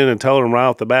just went in and told them right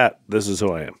off the bat, this is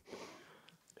who I am.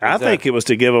 Exactly. I think it was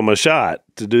to give them a shot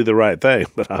to do the right thing,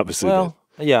 but obviously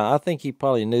yeah, I think he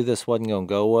probably knew this wasn't going to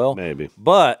go well. Maybe.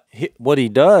 But what he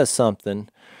does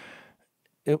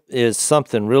is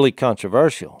something really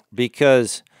controversial,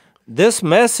 because this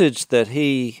message that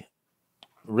he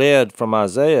read from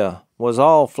Isaiah was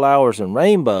all flowers and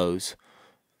rainbows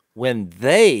when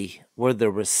they were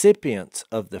the recipients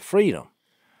of the freedom.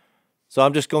 So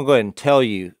I'm just going to go ahead and tell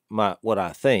you what I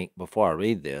think before I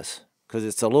read this, because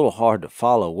it's a little hard to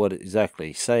follow what exactly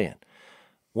he's saying.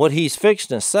 What he's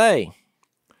fixing to say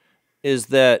is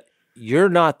that you're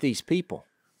not these people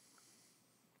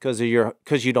because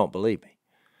you don't believe me.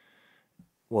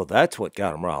 Well, that's what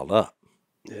got him riled up.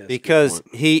 Yeah, because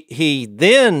he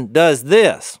then does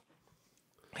this.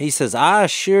 He says, I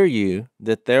assure you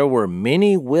that there were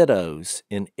many widows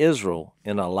in Israel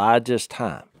in Elijah's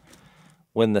time,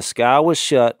 when the sky was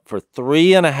shut for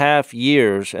 3.5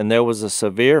 years and there was a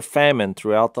severe famine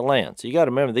throughout the land. So you got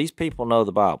to remember, these people know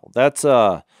the Bible. That's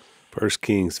 1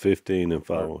 Kings 15 and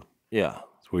following. Yeah.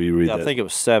 That's where you read that. I think it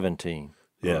was 17.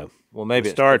 Yeah. Well, maybe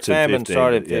it starts the famine at 15.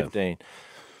 Started at 15. Yeah.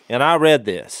 And I read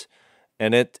this,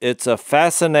 and it's a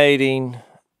fascinating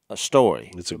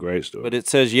story. It's a great story. But it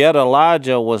says, yet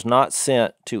Elijah was not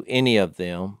sent to any of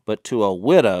them, but to a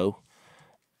widow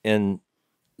in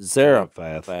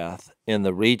Zarephath in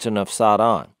the region of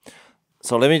Sidon.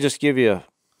 So let me just give you,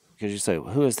 because you say,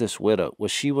 who is this widow? Well,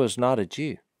 she was not a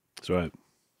Jew. That's right.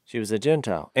 She was a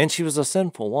Gentile, and she was a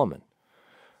sinful woman.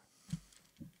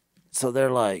 So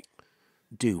they're like,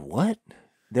 do what?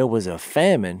 There was a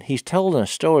famine. He's telling a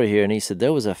story here, and he said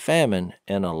there was a famine,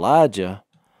 and Elijah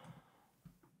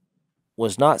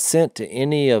was not sent to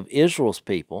any of Israel's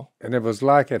people. And it was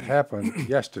like it happened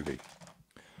yesterday.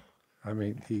 I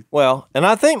mean, Well, and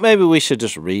I think maybe we should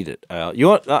just read it out. You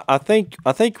want? I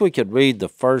think we could read the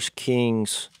 1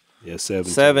 Kings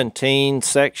 17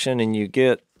 section, and you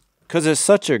get, because it's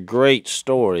such a great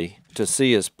story to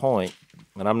see his point.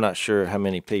 And I'm not sure how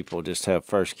many people just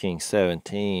have 1 Kings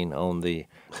 17 on the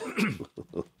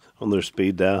on their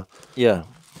speed dial. Yeah,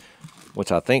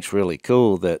 which I think's really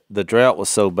cool, that the drought was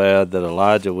so bad that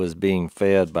Elijah was being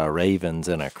fed by ravens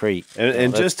in a creek.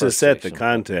 And just to set the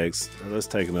context, let's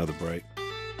take another break.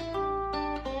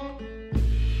 I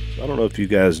don't know if you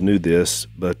guys knew this,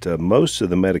 but most of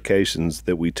the medications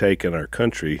that we take in our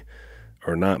country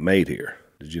are not made here.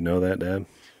 Did you know that, Dad?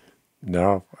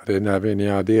 No, I didn't have any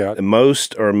idea. And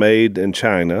most are made in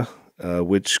China,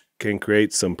 which can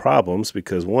create some problems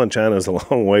because, one, China is a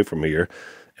long way from here,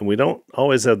 and we don't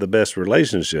always have the best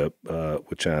relationship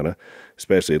with China,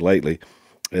 especially lately.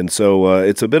 And so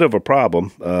it's a bit of a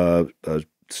problem,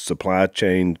 supply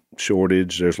chain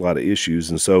shortage. There's a lot of issues.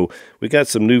 And so we got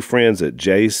some new friends at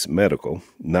Jase Medical,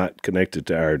 not connected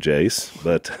to our Jase,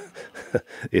 but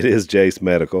it is Jase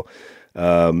Medical.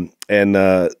 So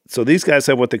these guys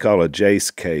have what they call a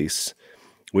Jase case,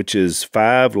 which is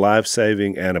 5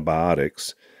 life-saving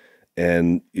antibiotics,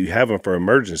 and you have them for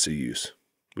emergency use,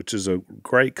 which is a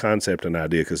great concept and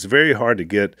idea because it's very hard to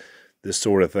get this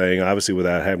sort of thing, obviously,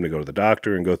 without having to go to the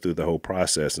doctor and go through the whole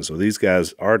process. And so these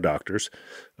guys are doctors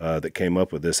that came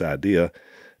up with this idea,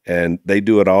 and they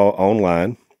do it all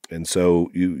online. And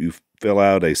so you fill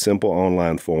out a simple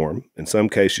online form. In some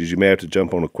cases, you may have to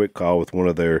jump on a quick call with one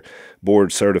of their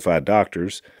board-certified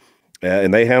doctors,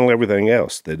 and they handle everything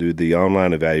else. They do the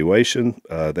online evaluation.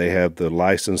 They have the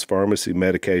licensed pharmacy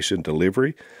medication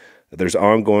delivery. There's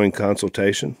ongoing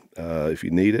consultation if you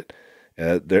need it.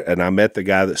 And I met the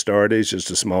guy that started. He's just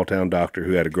a small-town doctor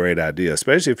who had a great idea,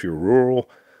 especially if you're rural.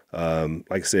 Like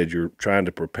I said, you're trying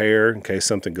to prepare in case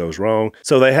something goes wrong.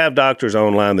 So they have doctors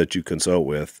online that you consult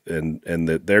with, and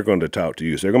that they're going to talk to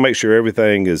you. So they're going to make sure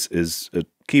everything is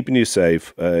keeping you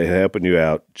safe and helping you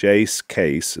out. Jase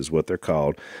Case is what they're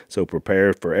called. So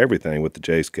prepare for everything with the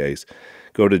Jase Case.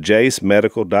 Go to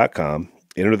jasemedical.com.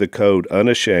 Enter the code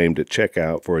Unashamed at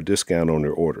checkout for a discount on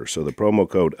your order. So the promo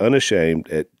code Unashamed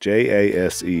at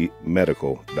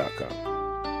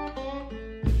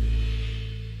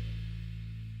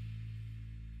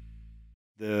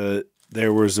jasemedical.com.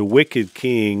 There was a wicked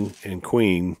king and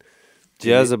queen,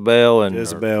 Jezebel and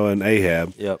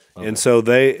Ahab. Yep. Okay. And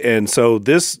so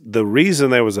the reason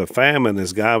there was a famine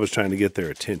is God was trying to get their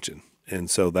attention. And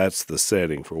so that's the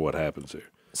setting for what happens here.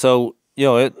 So,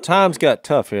 times got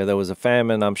tough here. There was a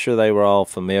famine. I'm sure they were all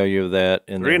familiar with that.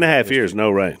 3.5 years,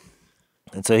 no rain.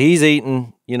 And so he's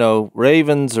eating,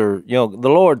 ravens or, the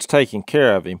Lord's taking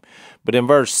care of him. But in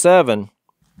verse 7,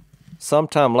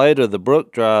 sometime later the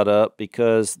brook dried up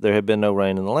because there had been no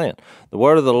rain in the land. The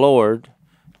word of the Lord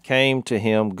came to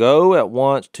him, go at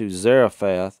once to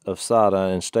Zarephath of Sidon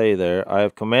and stay there. I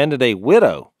have commanded a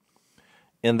widow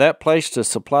in that place to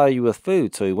supply you with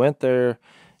food. So he went there.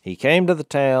 He came to the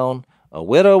town. A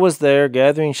widow was there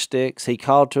gathering sticks. He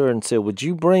called to her and said, would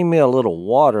you bring me a little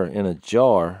water in a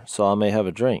jar so I may have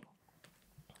a drink?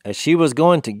 As she was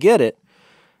going to get it,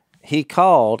 he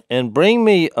called, and bring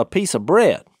me a piece of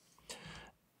bread.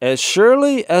 As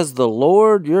surely as the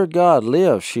Lord your God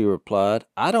lives, she replied,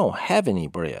 I don't have any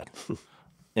bread.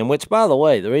 And which, by the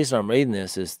way, the reason I'm reading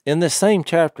this is in this same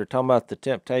chapter talking about the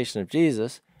temptation of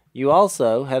Jesus, you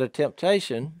also had a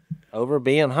temptation over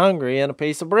being hungry and a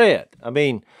piece of bread. I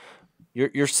mean,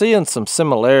 you're seeing some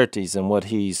similarities in what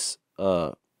he's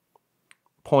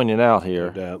pointing out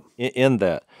here in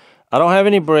that. I don't have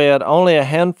any bread, only a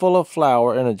handful of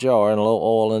flour in a jar and a little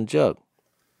oil in a jug.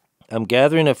 I'm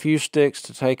gathering a few sticks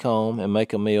to take home and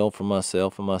make a meal for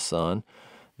myself and my son,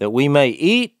 that we may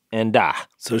eat and die.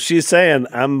 So she's saying,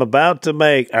 I'm about to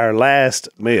make our last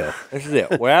meal. This is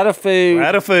it. We're out of food. We're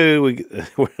out of food.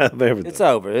 We're out of everything. It's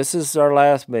over. This is our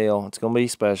last meal. It's going to be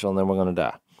special, and then we're going to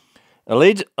die.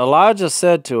 Elijah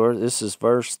said to her, this is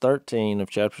verse 13 of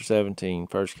chapter 17,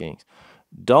 1 Kings,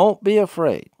 don't be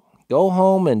afraid. Go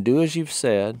home and do as you've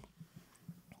said,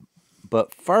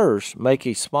 but first make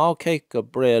a small cake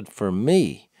of bread for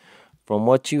me from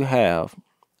what you have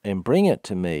and bring it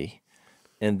to me,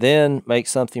 and then make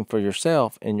something for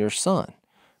yourself and your son.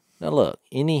 Now, look,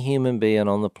 any human being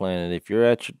on the planet, if you're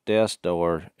at your desk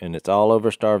door and it's all over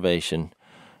starvation,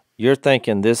 you're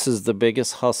thinking this is the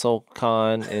biggest hustle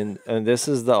con, and this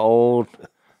is the old,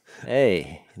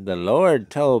 hey, the Lord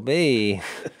told me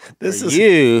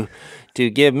you to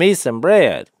give me some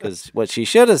bread. Because what she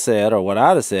should have said, or what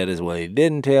I'd have said, is, well, he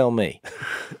didn't tell me.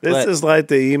 This is like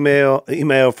the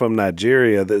email from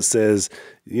Nigeria that says,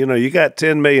 you know, you got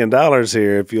 $10 million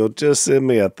here. If you'll just send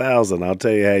me 1,000, I'll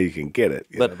tell you how you can get it.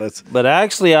 But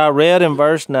actually, I read in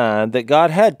verse 9 that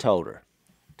God had told her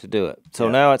to do it. So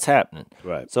now it's happening.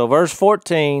 Right. So verse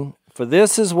 14, for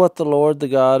this is what the Lord, the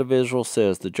God of Israel,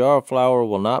 says, the jar of flour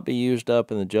will not be used up,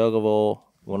 and the jug of oil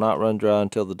will not run dry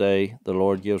until the day the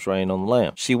Lord gives rain on the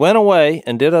land. She went away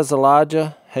and did as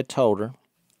Elijah had told her.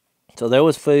 So there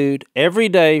was food every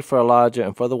day for Elijah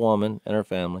and for the woman and her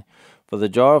family. For the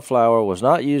jar of flour was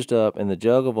not used up, and the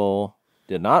jug of oil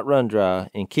did not run dry,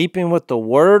 in keeping with the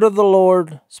word of the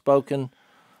Lord spoken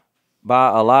by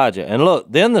Elijah. And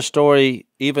look, then the story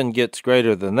even gets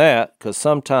greater than that, because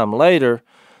sometime later,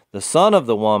 the son of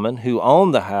the woman who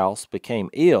owned the house became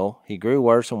ill. He grew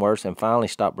worse and worse and finally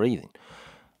stopped breathing.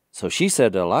 So she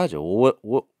said to Elijah,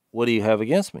 well, what do you have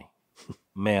against me,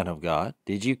 man of God?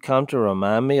 Did you come to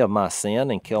remind me of my sin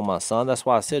and kill my son? That's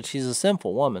why I said she's a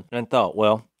sinful woman. And thought,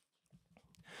 well,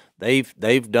 they've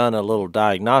done a little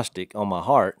diagnostic on my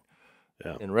heart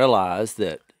and realized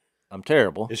that I'm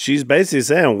terrible. She's basically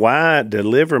saying, why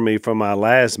deliver me from my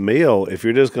last meal if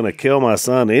you're just going to kill my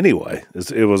son anyway?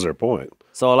 It was her point.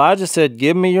 So Elijah said,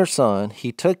 give me your son.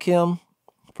 He took him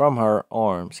from her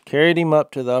arms, carried him up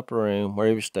to the upper room where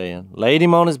he was staying, laid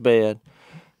him on his bed.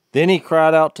 Then he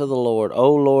cried out to the Lord,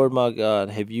 O Lord my God,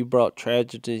 have you brought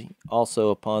tragedy also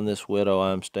upon this widow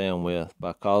I am staying with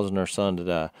by causing her son to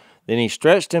die? Then he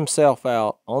stretched himself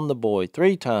out on the boy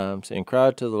 3 times and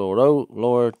cried to the Lord, O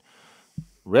Lord,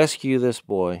 rescue this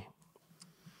boy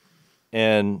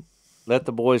and let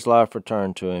the boy's life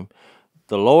return to him.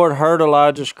 The Lord heard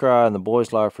Elijah's cry, and the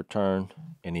boy's life returned,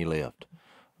 and he lived.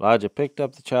 Elijah picked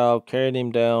up the child, carried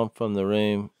him down from the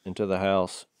room into the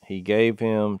house. He gave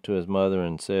him to his mother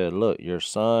and said, look, your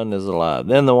son is alive.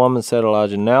 Then the woman said to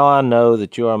Elijah, now I know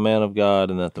that you are a man of God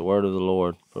and that the word of the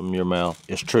Lord from your mouth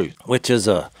is truth, which is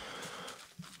a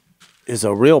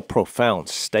real profound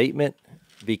statement,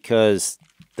 because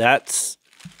that's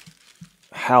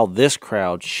how this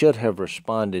crowd should have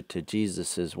responded to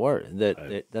Jesus' word.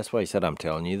 That's why he said, I'm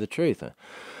telling you the truth.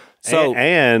 So,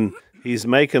 and he's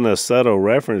making a subtle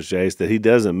reference, Jase, that he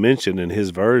doesn't mention in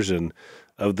his version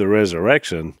of the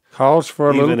resurrection. Calls for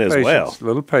a little patience, well.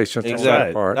 Little patience exactly. on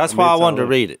that part. That's why I wanted to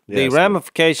read it. The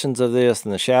ramifications of this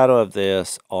and the shadow of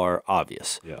this are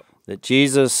obvious. Yep. That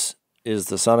Jesus is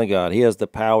the Son of God. He has the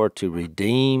power to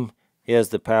redeem. He has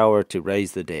the power to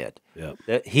raise the dead. Yep.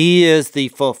 That he is the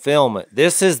fulfillment.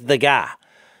 This is the guy.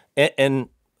 And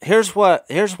here's why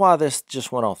this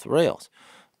just went off the rails.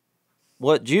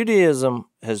 What Judaism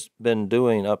has been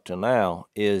doing up to now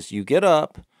is you get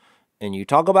up and you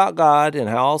talk about God and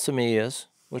how awesome he is,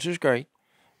 which is great.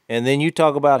 And then you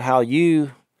talk about how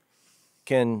you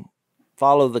can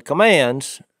follow the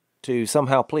commands to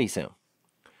somehow please him.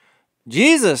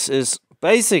 Jesus is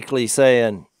basically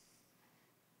saying,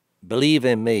 believe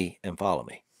in me and follow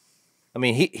me. I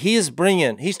mean, he's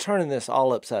turning this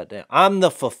all upside down. I'm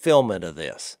the fulfillment of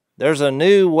this. There's a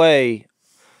new way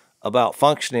about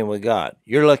functioning with God.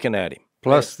 You're looking at him.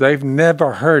 Plus, they've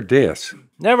never heard this.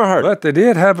 Never heard But they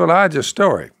did have Elijah's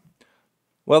story.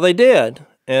 Well, they did,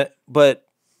 but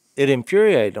it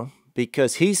infuriated them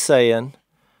because he's saying,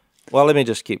 well, let me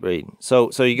just keep reading. So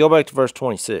you go back to verse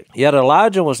 26. Yet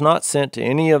Elijah was not sent to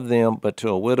any of them, but to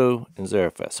a widow in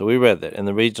Zarephath. So we read that, in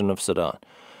the region of Sidon.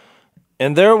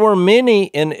 And there were many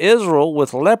in Israel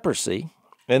with leprosy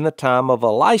in the time of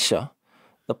Elisha,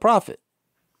 the prophet.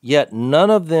 Yet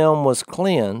none of them was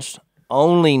cleansed,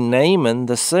 only Naaman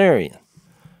the Syrian.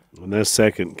 And that's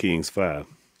 2 Kings 5.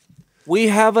 We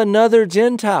have another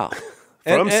Gentile.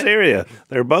 From Syria.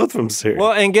 They're both from Syria.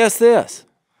 Well, and guess this.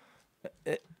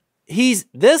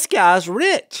 This guy's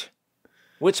rich,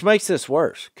 which makes this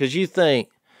worse. Because you think,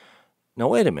 no,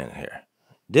 wait a minute here.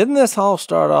 Didn't this all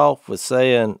start off with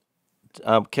saying,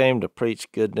 I came to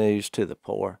preach good news to the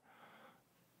poor?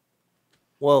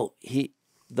 Well,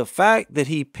 the fact that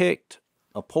he picked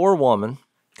a poor woman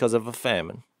because of a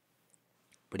famine,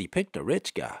 but he picked a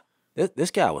rich guy.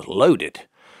 This guy was loaded.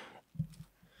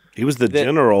 He was the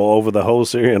general over the whole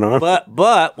Syrian army.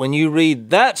 But when you read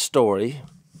that story,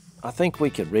 I think we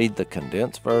could read the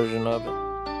condensed version of it.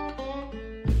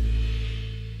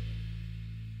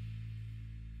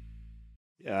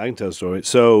 Yeah, I can tell the story.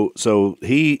 So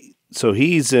he's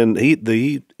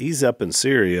up in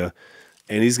Syria,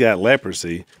 and he's got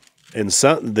leprosy. And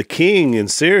the king in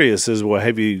Syria says, well,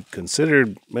 have you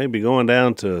considered maybe going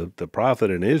down to the prophet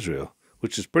in Israel?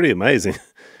 Which is pretty amazing.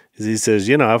 He says,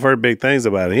 I've heard big things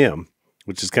about him,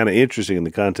 which is kind of interesting in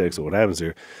the context of what happens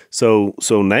here. So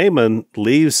Naaman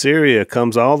leaves Syria,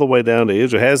 comes all the way down to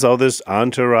Israel, has all this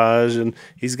entourage, and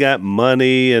he's got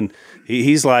money, and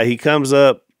he comes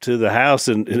up to the house,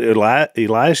 and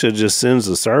Elisha just sends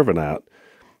a servant out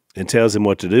and tells him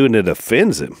what to do, and it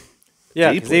offends him.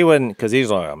 Yeah, because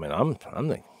he's like, I'm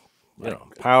the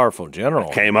powerful general.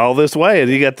 I came all this way,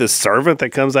 and you got this servant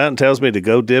that comes out and tells me to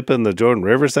go dip in the Jordan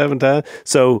River 7 times.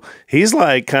 So he's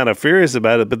like kind of furious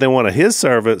about it, but then one of his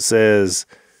servants says,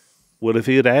 well, if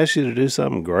he had asked you to do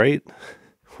something great,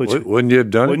 wouldn't you have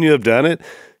done it? Wouldn't you have done it?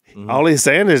 Mm-hmm. All he's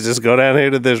saying is just go down here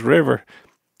to this river.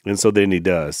 And so then he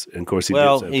does. And of course he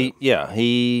did.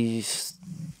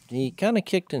 He kind of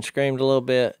kicked and screamed a little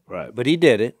bit. Right. But he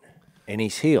did it, and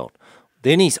he's healed.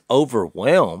 Then he's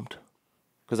overwhelmed.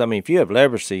 Because, if you have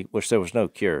leprosy, which there was no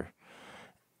cure,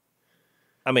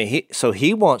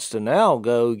 he wants to now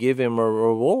go give him a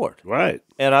reward. Right.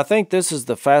 And I think this is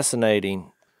the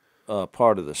fascinating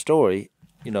part of the story,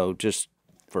 just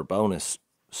for bonus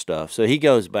stuff. So he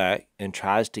goes back and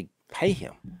tries to pay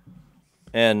him.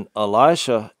 And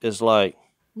Elisha is like,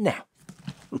 no,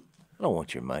 I don't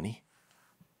want your money.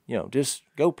 Just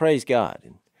go praise God.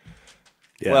 And,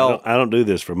 I don't do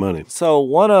this for money. So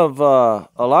one of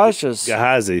Elisha's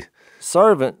Gehazi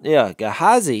servant,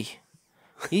 Gehazi,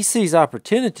 he sees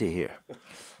opportunity here.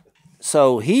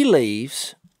 So he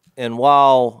leaves, and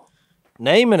while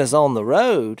Naaman is on the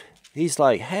road, he's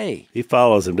like, hey. He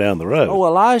follows him down the road. Oh,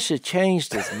 Elisha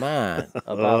changed his mind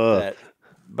about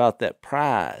that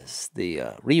prize,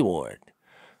 the reward.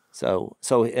 So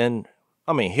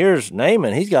here's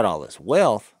Naaman. He's got all this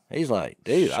wealth. He's like,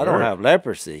 dude, sure. I don't have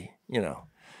leprosy,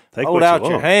 Hold out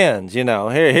your hands,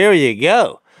 here you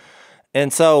go.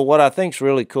 And so what I think's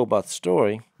really cool about the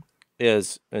story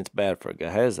is, it's bad for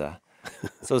Gehazi.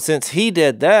 So since he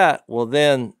did that, well,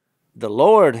 then the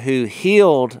Lord who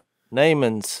healed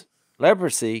Naaman's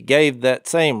leprosy gave that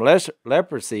same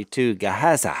leprosy to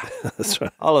Gehazi. That's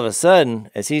right. All of a sudden,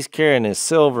 as he's carrying his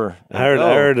silver, I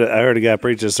heard a guy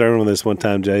preach a sermon on this one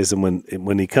time, Jason.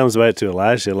 When he comes back to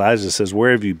Elijah says,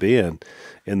 "Where have you been?"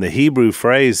 And the Hebrew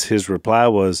phrase, his reply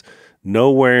was,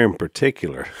 "Nowhere in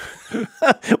particular."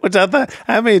 Which I thought,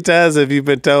 how many times have you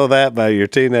been told that by your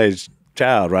teenage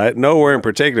child, right? Nowhere in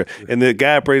particular. And the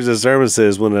guy preaches a sermon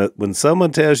says, when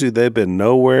someone tells you they've been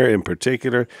nowhere in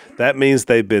particular, that means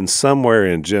they've been somewhere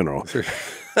in general.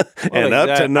 And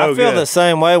up to no good. I feel the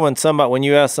same way when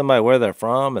you ask somebody where they're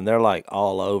from, and they're like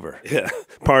all over. Yeah.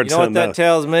 What that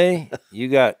tells me? You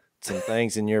got some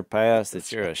things in your past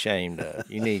that you're ashamed of.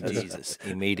 You need Jesus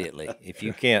immediately. If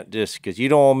you can't because you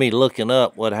don't want me looking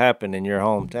up what happened in your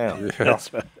hometown. Yeah.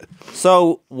 That's right.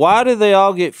 So why do they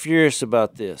all get furious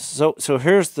about this? So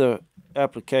here's the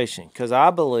application, because I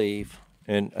believe,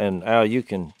 and Al, you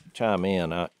can chime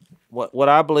in. What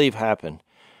I believe happened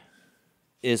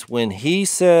is when he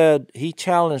said, he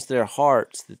challenged their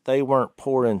hearts that they weren't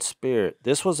poor in spirit.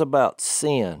 This was about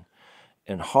sin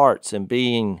and hearts and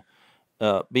being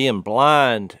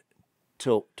blind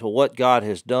to what God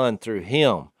has done through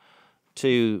him,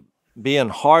 to being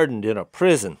hardened in a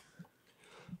prison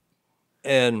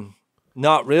and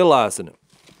not realizing it,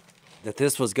 that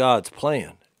this was God's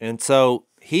plan. And so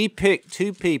he picked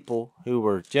two people who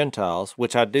were Gentiles,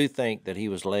 which I do think that he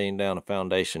was laying down a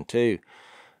foundation too,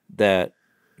 that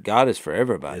God is for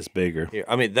everybody. It's bigger.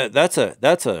 That's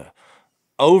a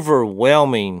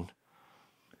overwhelming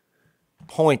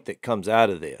point that comes out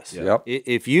of this. Yep.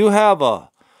 If you have a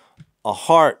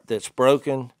heart that's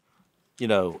broken,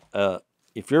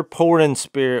 if you're poor in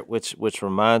spirit, which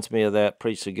reminds me of that,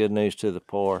 preach the good news to the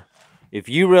poor. If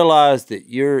you realize that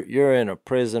you're in a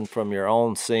prison from your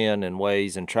own sin and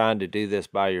ways and trying to do this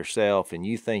by yourself, and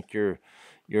you think you're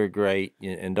great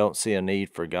and don't see a need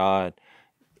for God,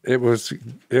 it was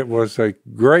a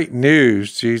great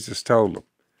news Jesus told them.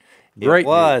 Great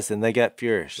news. And they got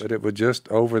furious. But it was just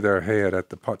over their head at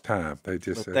the time.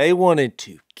 They wanted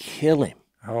to kill him.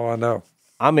 Oh, I know.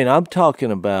 I'm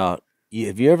talking about,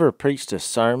 have you ever preached a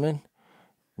sermon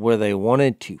where they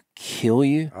wanted to kill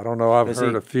you? I don't know. I've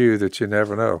heard a few that you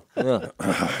never know.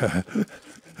 Yeah.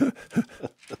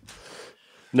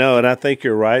 No, and I think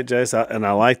you're right, Jace, and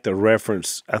I like the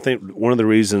reference. I think one of the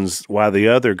reasons why the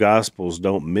other Gospels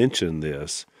don't mention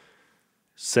this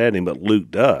setting, but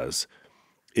Luke does,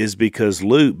 is because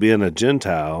Luke, being a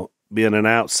Gentile, being an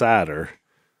outsider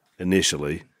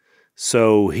initially,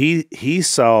 so he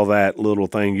saw that little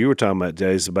thing you were talking about,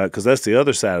 Jace, about, because that's the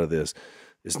other side of this.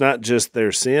 it's not just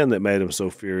their sin that made them so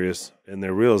furious and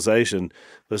their realization,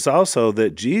 but it's also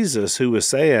that Jesus, who was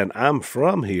saying, I'm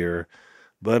from here,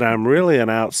 but I'm really an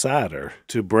outsider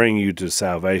to bring you to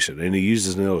salvation. And he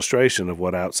uses an illustration of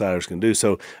what outsiders can do.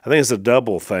 So I think it's a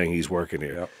double thing he's working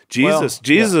here. Yep.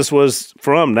 Jesus was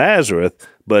from Nazareth,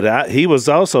 but he was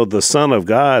also the Son of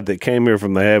God that came here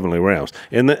from the heavenly realms.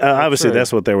 And obviously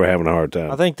that's what they were having a hard time.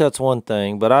 I think that's one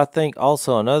thing. But I think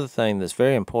also another thing that's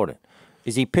very important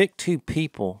is he picked two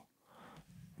people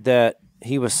that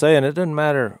he was saying it doesn't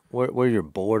matter where your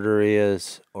border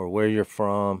is or where you're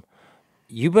from.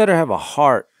 You better have a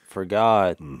heart for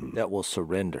God that will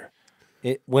surrender.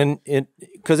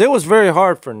 Because it was very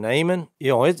hard for Naaman.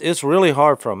 You know, it's really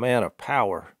hard for a man of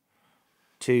power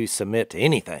to submit to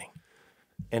anything.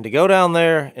 And to go down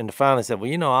there and to finally say,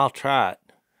 well, I'll try it.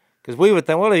 Because we would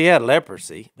think, well, he had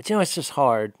leprosy. But, it's just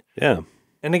hard. Yeah.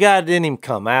 And the guy didn't even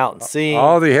come out and see him.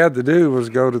 All he had to do was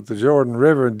go to the Jordan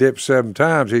River and dip 7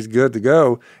 times. He's good to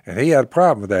go, and he had a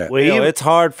problem with that. Well, it's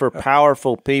hard for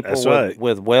powerful people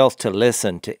with wealth to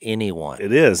listen to anyone.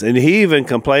 It is. And he even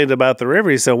complained about the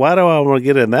river. He said, why do I want to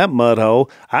get in that mud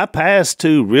hole? I passed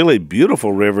 2 really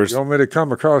beautiful rivers. You want me to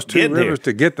come across 2 rivers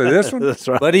to get to this one? That's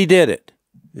right. But he did it.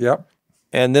 Yep.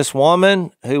 And this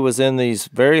woman who was in these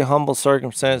very humble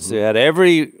circumstances, who had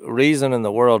every reason in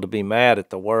the world to be mad at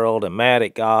the world and mad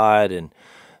at God, and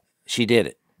she did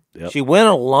it. Yep. She went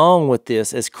along with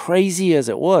this as crazy as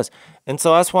it was. And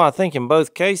so that's why I think in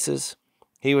both cases,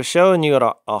 he was showing you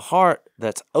a heart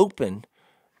that's open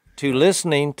to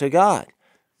listening to God.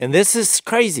 And this is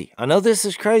crazy. I know this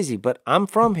is crazy, but I'm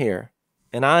from here,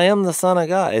 and I am the Son of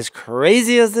God. As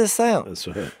crazy as this sounds,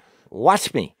 that's right.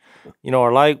 Watch me.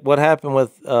 Or like what happened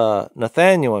with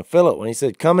Nathaniel and Philip when he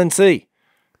said, come and see.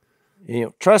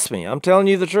 Trust me, I'm telling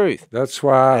you the truth. That's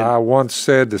why I once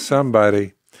said to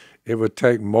somebody, it would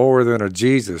take more than a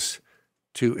Jesus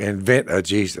to invent a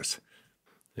Jesus.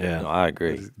 Yeah, no, I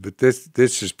agree. But this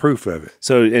is proof of it.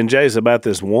 So, and Jay's about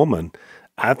this woman,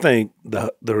 I think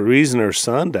the reason her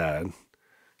son died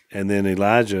and then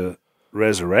Elijah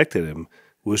resurrected him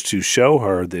was to show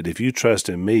her that if you trust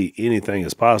in me, anything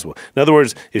is possible. In other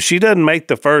words, if she doesn't make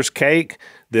the first cake,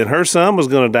 then her son was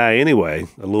going to die anyway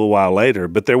a little while later,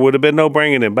 but there would have been no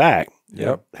bringing him back.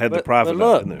 Yep. Had the prophet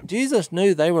not been there. Jesus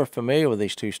knew they were familiar with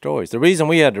these 2 stories. The reason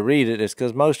we had to read it is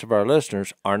because most of our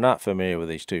listeners are not familiar with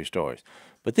these 2 stories.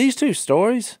 But these 2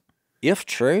 stories, if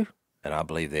true, and I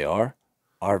believe they are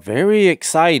very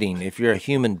exciting if you're a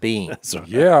human being. That's right.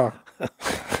 Yeah.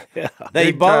 Yeah.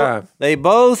 They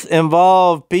both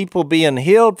involve people being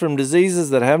healed from diseases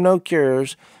that have no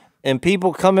cures and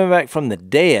people coming back from the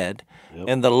dead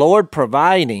and the Lord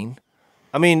providing.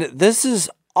 I mean, this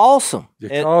is awesome. You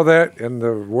call that in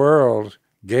the world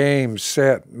game,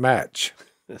 set, match.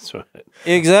 That's right.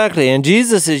 Exactly. And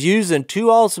Jesus is using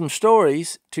 2 awesome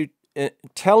stories to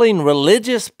telling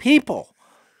religious people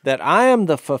that I am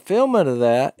the fulfillment of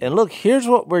that. And look, here's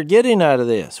what we're getting out of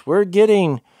this. We're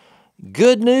getting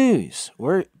good news.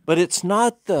 But it's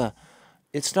not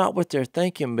what they're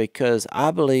thinking, because I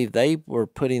believe they were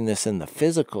putting this in the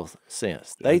physical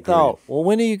sense. They thought, well,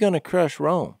 when are you going to crush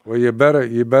Rome? Well, you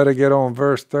better get on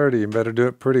verse 30. You better do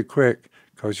it pretty quick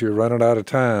because you're running out of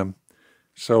time.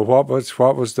 So what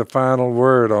was the final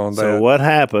word on that? So what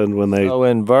happened when they?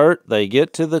 So they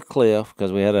get to the cliff,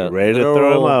 because we had a ready to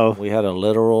throw them off. We had a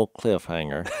literal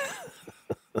cliffhanger.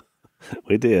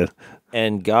 We did.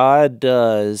 And God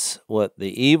does what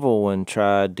the evil one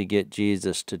tried to get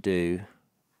Jesus to do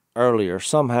earlier,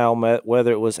 somehow,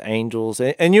 whether it was angels.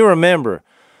 And you remember,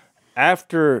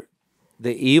 after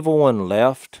the evil one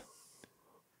left,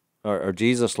 or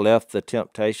Jesus left the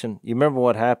temptation, you remember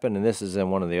what happened? And this is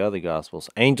in one of the other Gospels.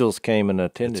 Angels came and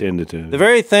attended to him. The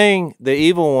very thing the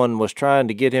evil one was trying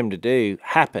to get him to do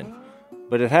happened,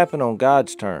 but it happened on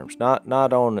God's terms, not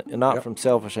from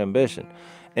selfish ambition.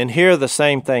 And here the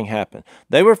same thing happened.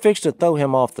 They were fixed to throw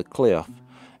him off the cliff.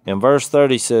 And verse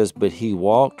 30 says, but he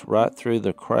walked right through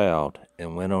the crowd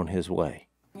and went on his way.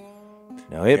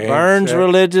 Now, it burns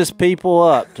religious people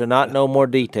up to not know more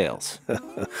details.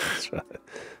 That's right.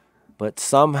 But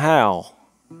somehow,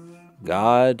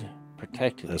 God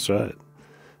protected him. That's right.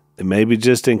 And maybe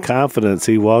just in confidence,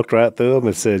 he walked right through them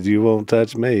and said, you won't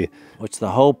touch me. Which the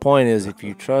whole point is, if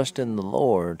you trust in the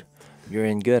Lord, you're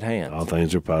in good hands. All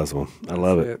things are possible. I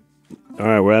love it. All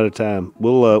right, we're out of time.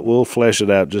 We'll flesh it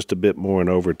out just a bit more in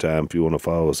overtime if you want to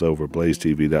follow us over at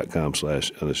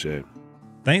blazetv.com/unashamed.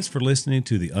 Thanks for listening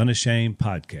to the Unashamed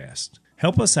podcast.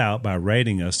 Help us out by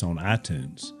rating us on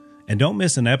iTunes. And don't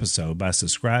miss an episode by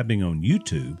subscribing on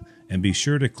YouTube, and be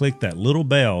sure to click that little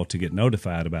bell to get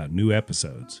notified about new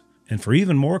episodes. And for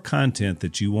even more content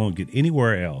that you won't get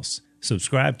anywhere else,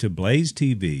 Subscribe to Blaze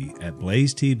TV at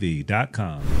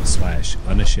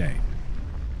blazetv.com/unashamed.